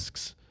Jesus. our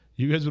desks.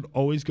 You guys would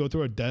always go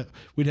through our desk.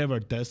 We'd have our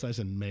desk nice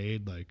and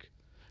made, like.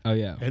 Oh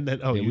yeah. And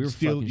then Yeah, you'd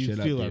steal our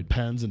dude.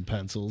 pens and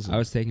pencils. I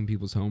was taking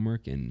people's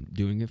homework and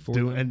doing it for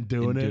them.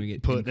 Doing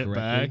it, putting it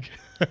back.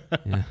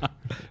 Yeah.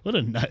 What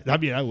a night! I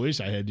mean, I wish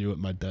I had you at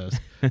my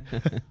desk.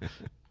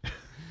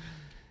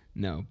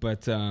 No,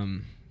 but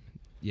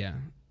yeah,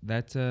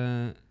 that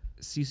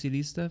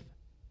CCD stuff.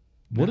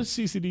 What No. does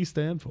CCD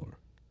stand for?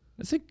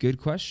 That's a good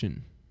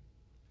question.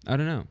 I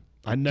don't know.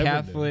 I never knew.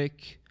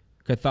 Catholic,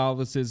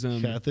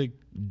 Catholicism, Catholic,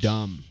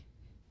 dumb.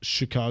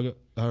 Chicago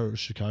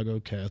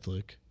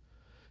Catholic.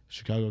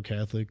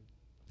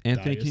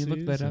 Anthony, can you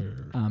look that up? Diocese,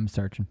 or- I'm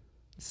searching.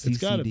 CCD. It's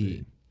gotta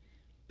be.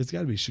 It's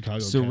got to be Chicago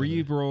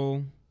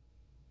Cerebral.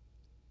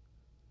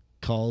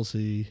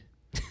 Catholic. Calsey.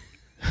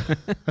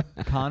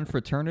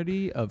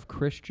 Confraternity of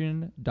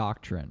Christian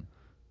Doctrine.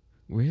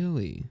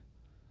 Really?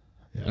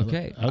 Yeah,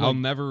 Okay. I'll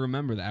never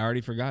remember that. I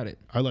already forgot it.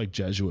 I like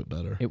Jesuit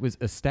better. It was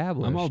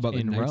established I'm all about the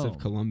in Knights Rome of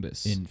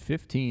Columbus. in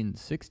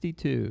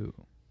 1562.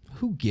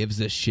 Who gives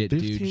a shit,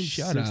 dude?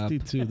 Shut up.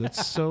 1562.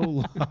 That's so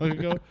long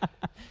ago.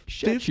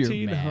 Shut your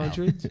mouth.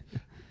 1500s.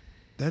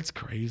 That's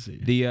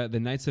crazy. The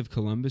Knights of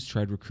Columbus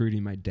tried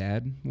recruiting my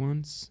dad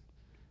once,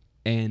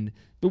 and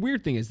the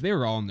weird thing is they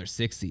were all in their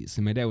 60s,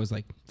 and my dad was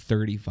like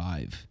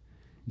 35.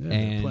 Yeah, they're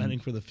and planning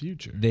for the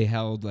future. They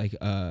held like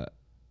a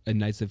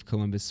Knights of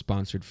Columbus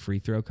sponsored free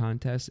throw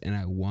contest, and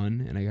I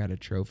won, and I got a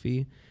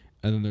trophy.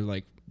 And then they're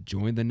like,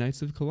 "Join the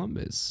Knights of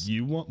Columbus."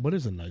 You want what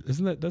is a knight?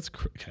 Isn't that's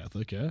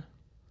Catholic? Yeah,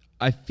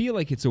 I feel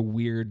like it's a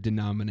weird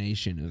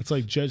denomination. it's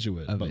like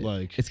Jesuit, of but it.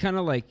 like It's kind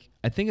of like,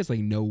 I think it's like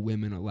no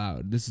women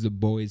allowed. This is a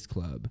boys'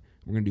 club.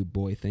 We're gonna do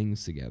boy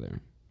things together.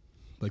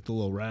 the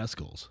Little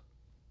Rascals.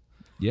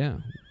 Yeah.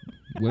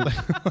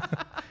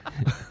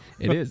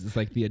 It is. It's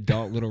like the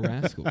adult Little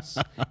Rascals.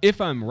 If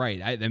I'm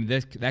right. I mean,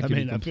 that could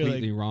be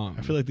completely wrong.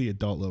 I feel like the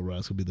adult Little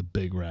Rascals would be the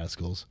big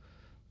rascals,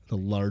 the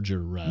larger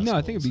rascals. No,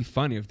 I think it'd be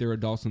funny if they're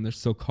adults and they're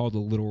still called the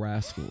Little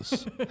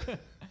Rascals.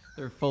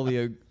 They're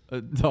fully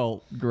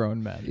adult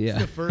grown men. Yeah.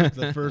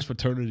 the first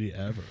fraternity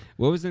ever.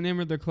 What was the name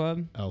of their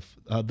club?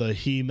 The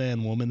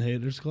He-Man Woman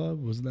Haters Club.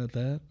 Wasn't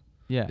that?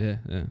 Yeah.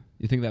 Yeah.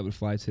 You think that would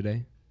fly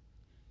today?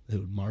 It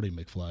would Marty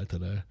McFly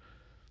today.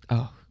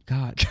 Oh,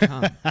 God.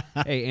 Tom.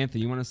 Hey,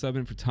 Anthony, you want to sub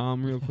in for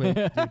Tom real quick?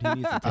 Dude, he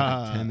needs to take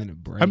a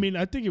 10-minute break. I mean,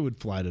 I think it would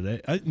fly today.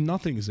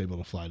 Nothing is able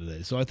to fly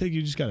today, so I think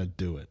you just got to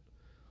do it.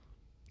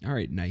 All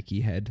right,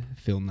 Nike head,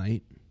 Phil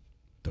Knight.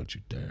 Don't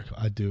you dare.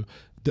 I do.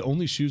 The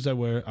only shoes I'll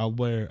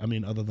wear, I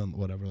mean, other than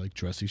whatever, like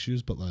dressy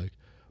shoes, but like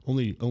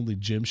only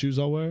gym shoes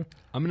I'll wear.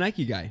 I'm a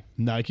Nike guy.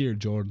 Nike or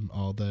Jordan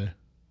all day.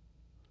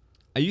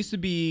 I used to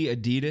be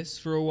Adidas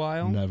for a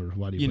while. Never.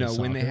 Why do you You play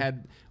know, when they soccer?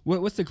 had,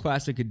 what's the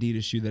classic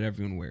Adidas shoe that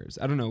everyone wears?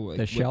 I don't know. Like,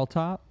 The shell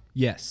top?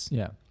 Yes.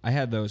 Yeah. I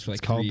had those for like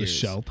It's called 3 the years.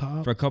 shell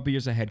top? For a couple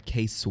years, I had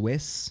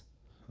K-Swiss,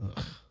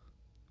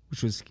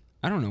 which was,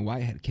 I don't know why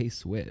I had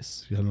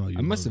K-Swiss. I don't know.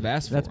 I must have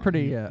asked for That's them.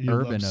 pretty You urban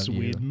love of you.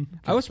 Sweden.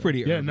 I was pretty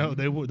Yeah, urban. no,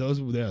 they were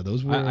those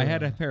were. I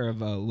had a pair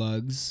of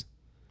Lugs.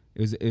 It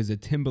was a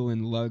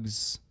Timberland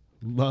Lugs.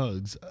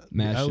 Lugs.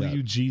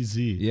 Mashup.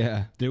 Lugz.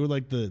 Yeah. They were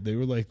like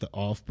the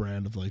off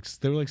brand of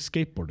they were like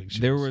skateboarding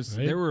shoes.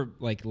 There were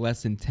like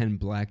less than 10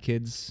 black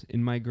kids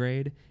in my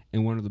grade,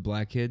 and one of the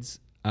black kids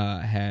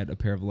had a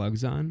pair of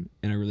Lugs on,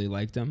 and I really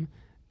liked them.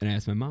 And I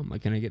asked my mom,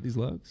 like, "Can I get these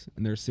Lugs?"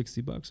 And they're $60,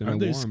 and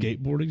Aren't I they wore 'em.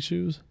 skateboarding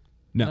shoes?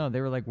 No.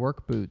 they were like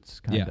work boots,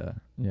 kind of.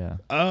 Yeah.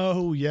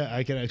 Oh yeah,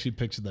 I can actually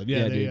picture them.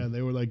 Yeah, Yeah, dude.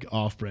 they were like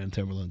off-brand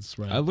Timberlands,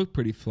 right? I look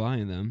pretty fly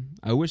in them.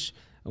 I wish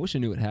I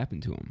knew what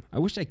happened to them. I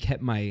wish I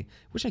kept my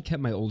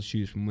old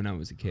shoes from when I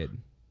was a kid.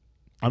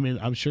 I mean,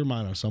 I'm sure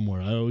mine are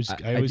somewhere. I always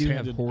do have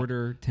handed,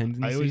 hoarder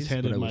tendencies. I always but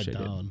handed I mine wish I did.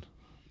 down.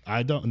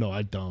 I don't. No,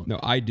 I don't. No,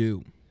 I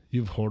do.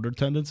 You have hoarder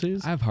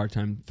tendencies. I have a hard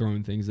time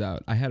throwing things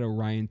out. I had a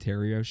Ryan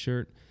Terrio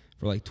shirt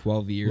for like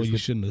 12 years Well, you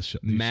with shouldn't have.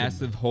 You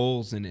massive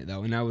holes in it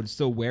though, and I would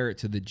still wear it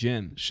to the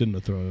gym. shouldn't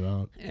have thrown it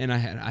out. And I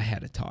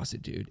had to toss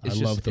it, dude. It's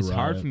I love the it's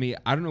hard Riot. for me.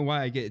 I don't know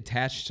why I get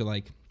attached to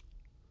like,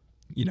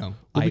 Well,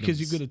 because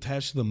you get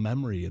attached to the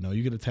memory.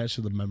 You get attached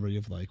to the memory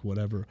of like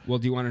whatever. Well,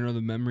 do you want to know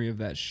the memory of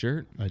that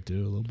shirt? I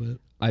do a little bit.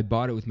 I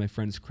bought it with my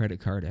friend's credit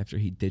card after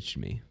he ditched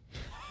me.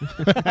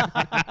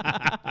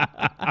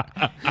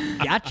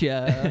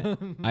 Gotcha.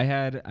 I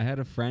had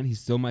a friend. He's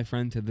still my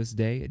friend to this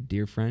day, a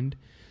dear friend.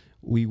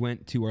 We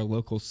went to our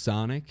local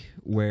Sonic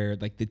where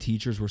like the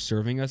teachers were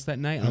serving us that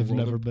night. I've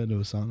never been to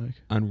a Sonic.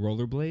 on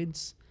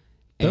rollerblades.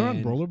 They're on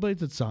And-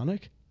 rollerblades at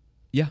Sonic.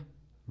 Yeah,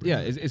 yeah.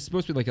 It's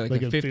supposed to be like a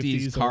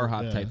 50s car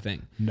hop yeah. type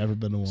thing. Never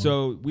been to one.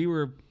 So we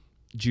were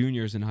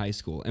juniors in high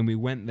school, and we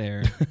went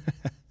there,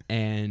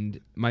 and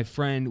my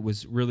friend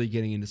was really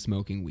getting into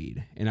smoking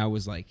weed, and I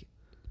was like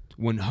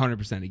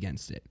 100%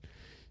 against it.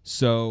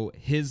 So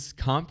his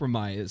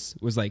compromise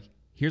was like,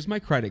 here's my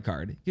credit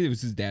card. It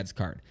was his dad's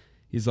card.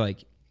 He's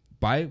like,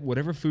 buy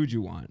whatever food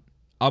you want.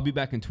 I'll be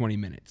back in 20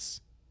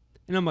 minutes.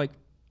 And I'm like,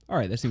 all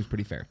right, that seems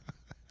pretty fair.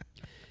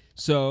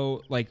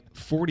 So like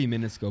 40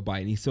 minutes go by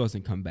and he still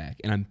hasn't come back,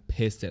 and I'm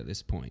pissed at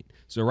this point.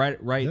 So right,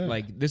 Yeah.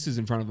 like this is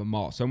in front of a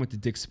mall. So I went to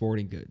Dick's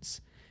Sporting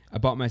Goods. I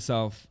bought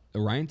myself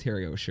a Ryan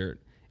Terrio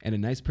shirt and a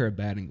nice pair of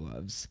batting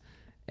gloves,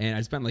 and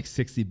I spent like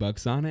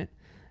 $60 on it,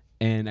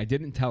 and I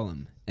didn't tell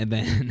him. And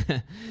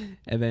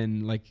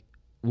then like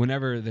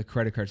whenever the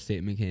credit card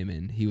statement came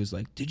in, he was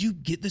like, "Did you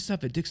get this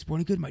stuff at Dick's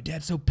Sporting Goods? My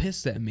dad's so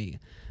pissed at me."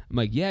 I'm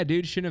like, "Yeah,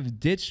 dude, shouldn't have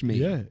ditched me."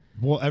 yeah.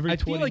 Well, every I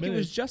 20 feel like minutes. it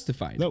was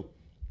justified. No,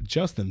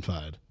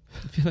 justified.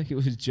 I feel like it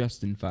was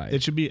justified.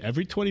 It should be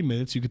every 20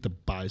 minutes you get to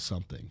buy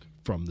something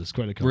from this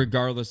credit card.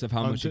 Regardless of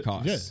how much it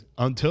costs.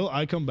 Yeah, until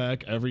I come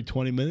back, every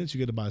 20 minutes you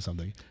get to buy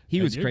something. He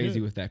And was you're crazy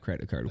good. with that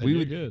credit card. And We you're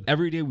would good.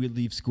 every day we'd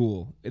leave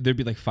school. There'd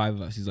be like 5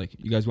 of us. He's like,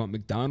 "You guys want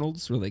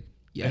McDonald's?" We're like,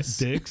 At "Yes."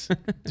 Dick's.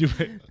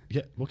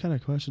 Yeah. What kind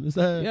of question is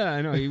that? Yeah,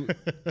 I know. He,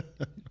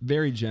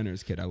 very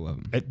generous kid. I love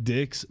him. At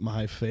Dick's,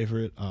 my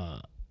favorite.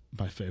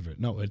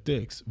 No, at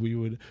Dick's we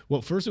would.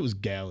 Well, first it was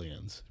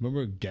Galleons.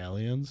 Remember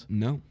Galleons?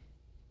 No.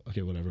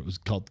 Okay, whatever. It was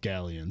called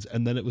Galleons,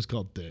 and then it was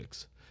called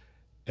Dick's,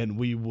 and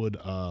we would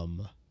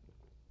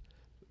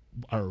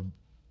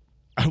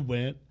I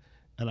went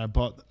and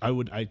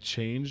I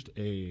changed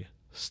a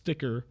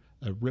sticker.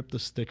 I ripped the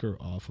sticker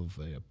off of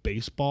a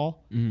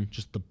baseball,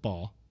 just the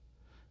ball,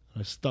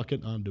 and I stuck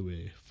it onto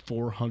a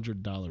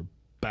 $400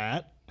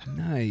 bat,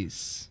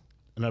 Nice.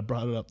 and I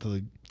brought it up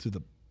to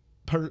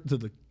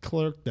the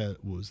clerk that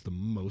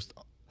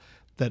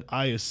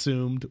I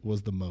assumed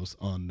was the most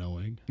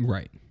unknowing.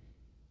 Right.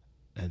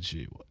 And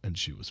she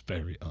was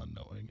very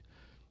unknowing.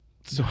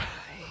 So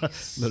I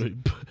literally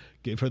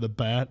gave her the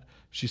bat.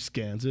 She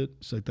scans it.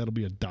 She's like, "That'll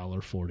be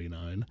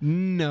 $1.49."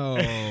 No.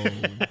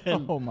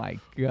 Oh my I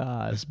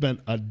god.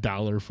 spent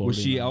 $1.49.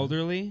 Was she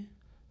elderly?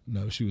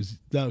 No, she was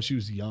young. She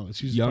was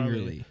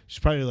Youngerly. She's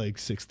probably like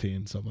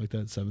 16, something like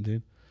that,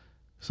 17.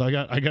 So I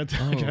got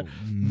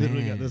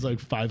literally got this like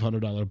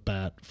 $500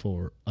 bat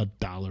for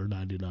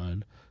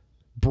 $1.99,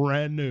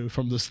 brand new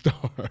from the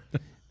store.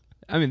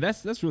 I mean,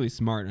 that's really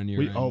smart on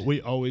your end.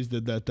 We always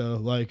did that though.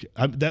 Like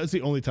that's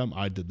the only time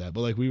I did that. But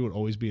like we would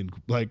always be in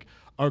like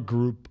our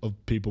group of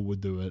people would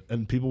do it,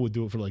 and people would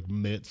do it for like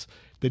mitts.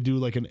 They do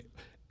like an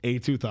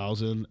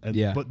A2000, and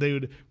Yeah. but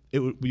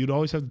you'd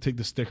always have to take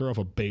the sticker off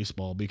a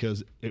baseball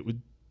because it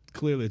would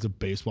clearly it's a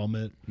baseball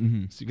mitt.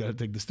 Mm-hmm. So you got to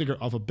take the sticker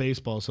off a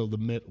baseball so the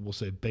mitt will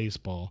say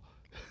baseball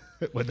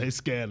when they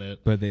scan it.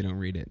 But they don't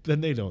read it.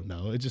 Then they don't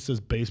know. It just says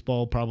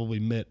baseball, probably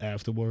mitt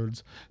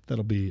afterwards.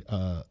 That'll be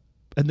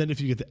and then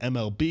if you get the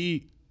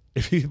MLB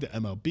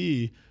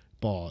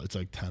ball, it's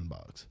like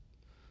 $10.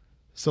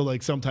 So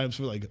like sometimes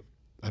for like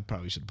I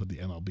probably should put the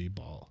MLB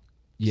ball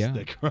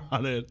sticker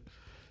on it.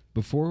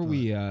 Before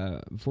we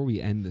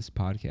end this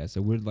podcast,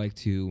 I would like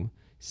to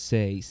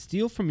say,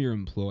 steal from your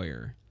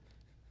employer.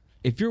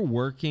 If you're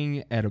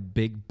working at a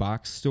big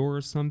box store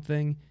or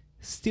something,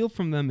 steal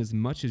from them as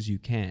much as you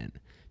can,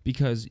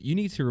 because you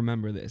need to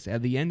remember this.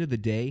 At the end of the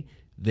day,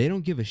 they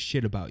don't give a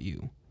shit about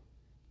you.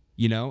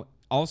 You know?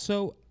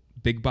 Also,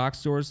 big box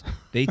stores,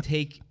 they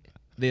take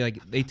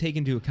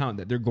into account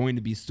that they're going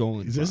to be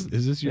stolen. Is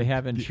this your They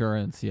have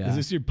insurance, yeah. Is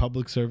this your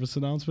public service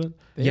announcement?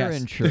 They're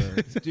Yes.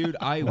 insured. Dude,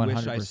 I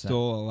wish I 100%.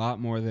 stole a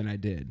lot more than I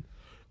did.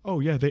 Oh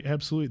yeah, they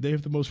have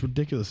the most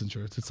ridiculous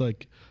insurance. It's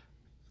like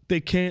they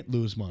can't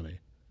lose money.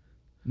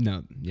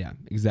 No, yeah,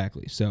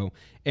 exactly. So,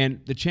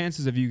 and the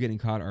chances of you getting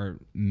caught are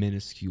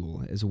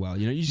minuscule as well.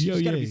 You know, you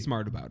just got to be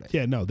smart about it.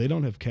 Yeah, no, they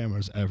don't have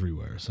cameras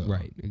everywhere. So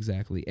Right,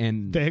 exactly.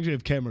 And they actually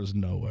have cameras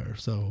nowhere.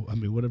 So, I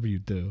mean, whatever you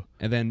do.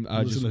 And then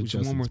just one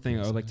Justin's more thing.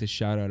 I would like to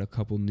shout out a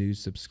couple new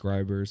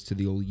subscribers to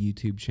the old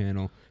YouTube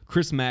channel.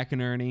 Chris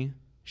McInerney,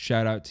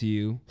 shout out to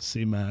you.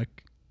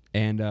 C-Mac.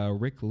 And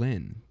Rick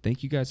Lynn.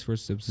 Thank you guys for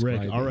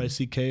subscribing. Rick,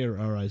 R-I-C-K or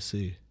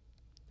R-I-C?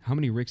 How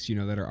many Ricks do you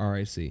know that are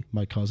R-I-C?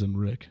 My cousin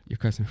Rick. Your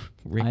cousin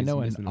Rick. I know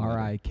an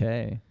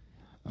R-I-K.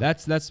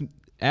 That's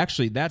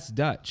actually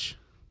Dutch.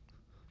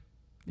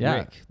 Yeah.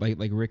 Rick,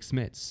 like Rick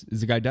Smits.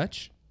 Is the guy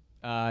Dutch?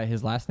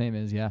 His last name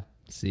is, yeah.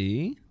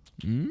 See?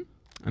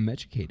 I'm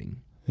educating.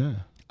 Yeah.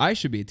 I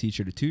should be a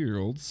teacher to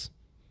 2-year-olds.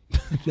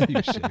 Yeah,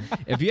 you should.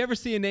 If you ever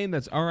see a name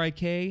that's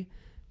R-I-K,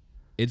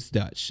 it's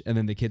Dutch. And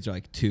then the kids are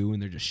like 2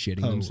 and they're just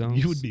shitting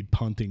themselves. You would be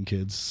punting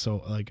kids.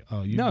 So, like,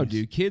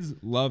 dude, kids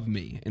love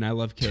me and I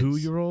love kids.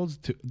 2-year-olds?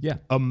 Yeah.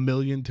 A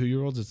million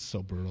 2-year-olds? It's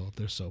so brutal.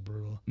 They're so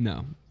brutal.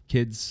 No,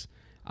 kids.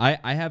 I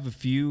have a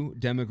few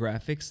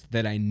demographics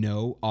that I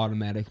know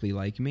automatically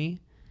like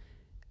me.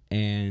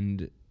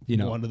 And, you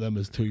know. One of them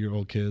is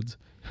 2-year-old kids.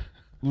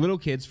 Little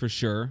kids for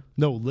sure.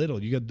 No,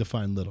 little. You got to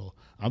define little.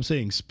 I'm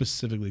saying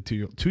specifically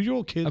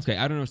 2-year-old kids. Okay,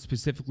 I don't know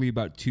specifically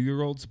about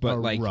 2-year-olds, but are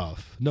like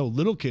rough. No,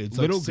 little kids.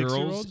 Little like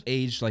girls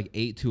aged like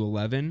 8 to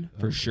 11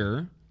 for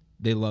sure.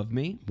 They love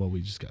me. Well,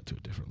 we just got to a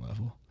different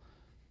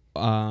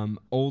level.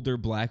 Older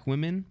black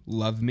women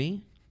love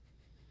me.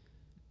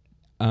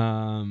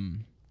 Yeah,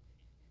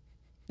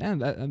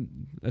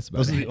 that's about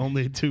Those it. are the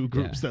only two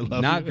groups that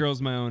love Not you.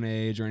 girls my own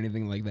age or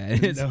anything like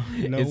that. It's,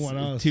 no one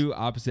else. Two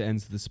opposite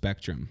ends of the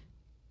spectrum.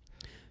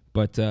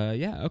 But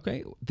yeah,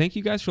 okay. Thank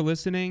you guys for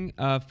listening.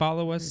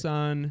 Follow us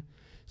on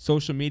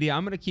social media.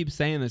 I'm going to keep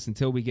saying this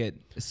until we get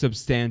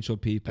substantial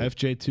people.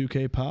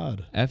 FJ2K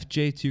Pod.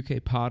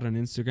 FJ2K Pod on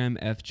Instagram,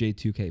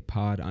 FJ2K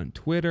Pod on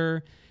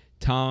Twitter.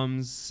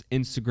 Tom's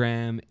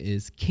Instagram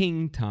is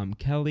King Tom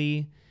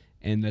Kelly,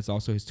 and that's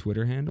also his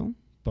Twitter handle.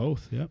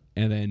 Both, yep.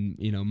 And then,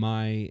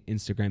 my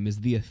Instagram is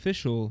the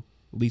official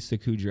Lisa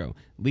Kudrow.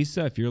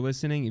 Lisa, if you're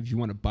listening, if you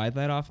want to buy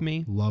that off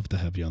me, Love to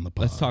have you on the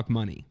pod. let's talk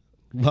money.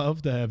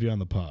 Love to have you on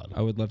the pod.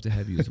 I would love to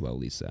have you as well,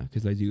 Lisa,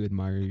 because I do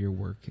admire your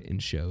work in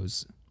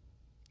shows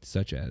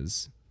such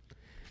as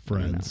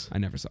Friends. I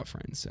never saw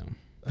Friends, so.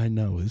 I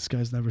know. This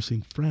guy's never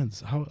seen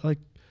Friends.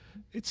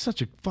 It's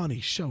such a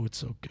funny show. It's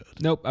so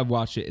good. Nope, I've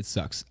watched it. It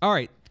sucks. All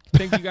right.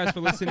 Thank you guys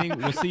for listening.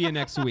 We'll see you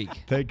next week.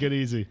 Take it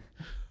easy.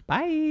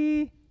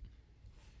 Bye.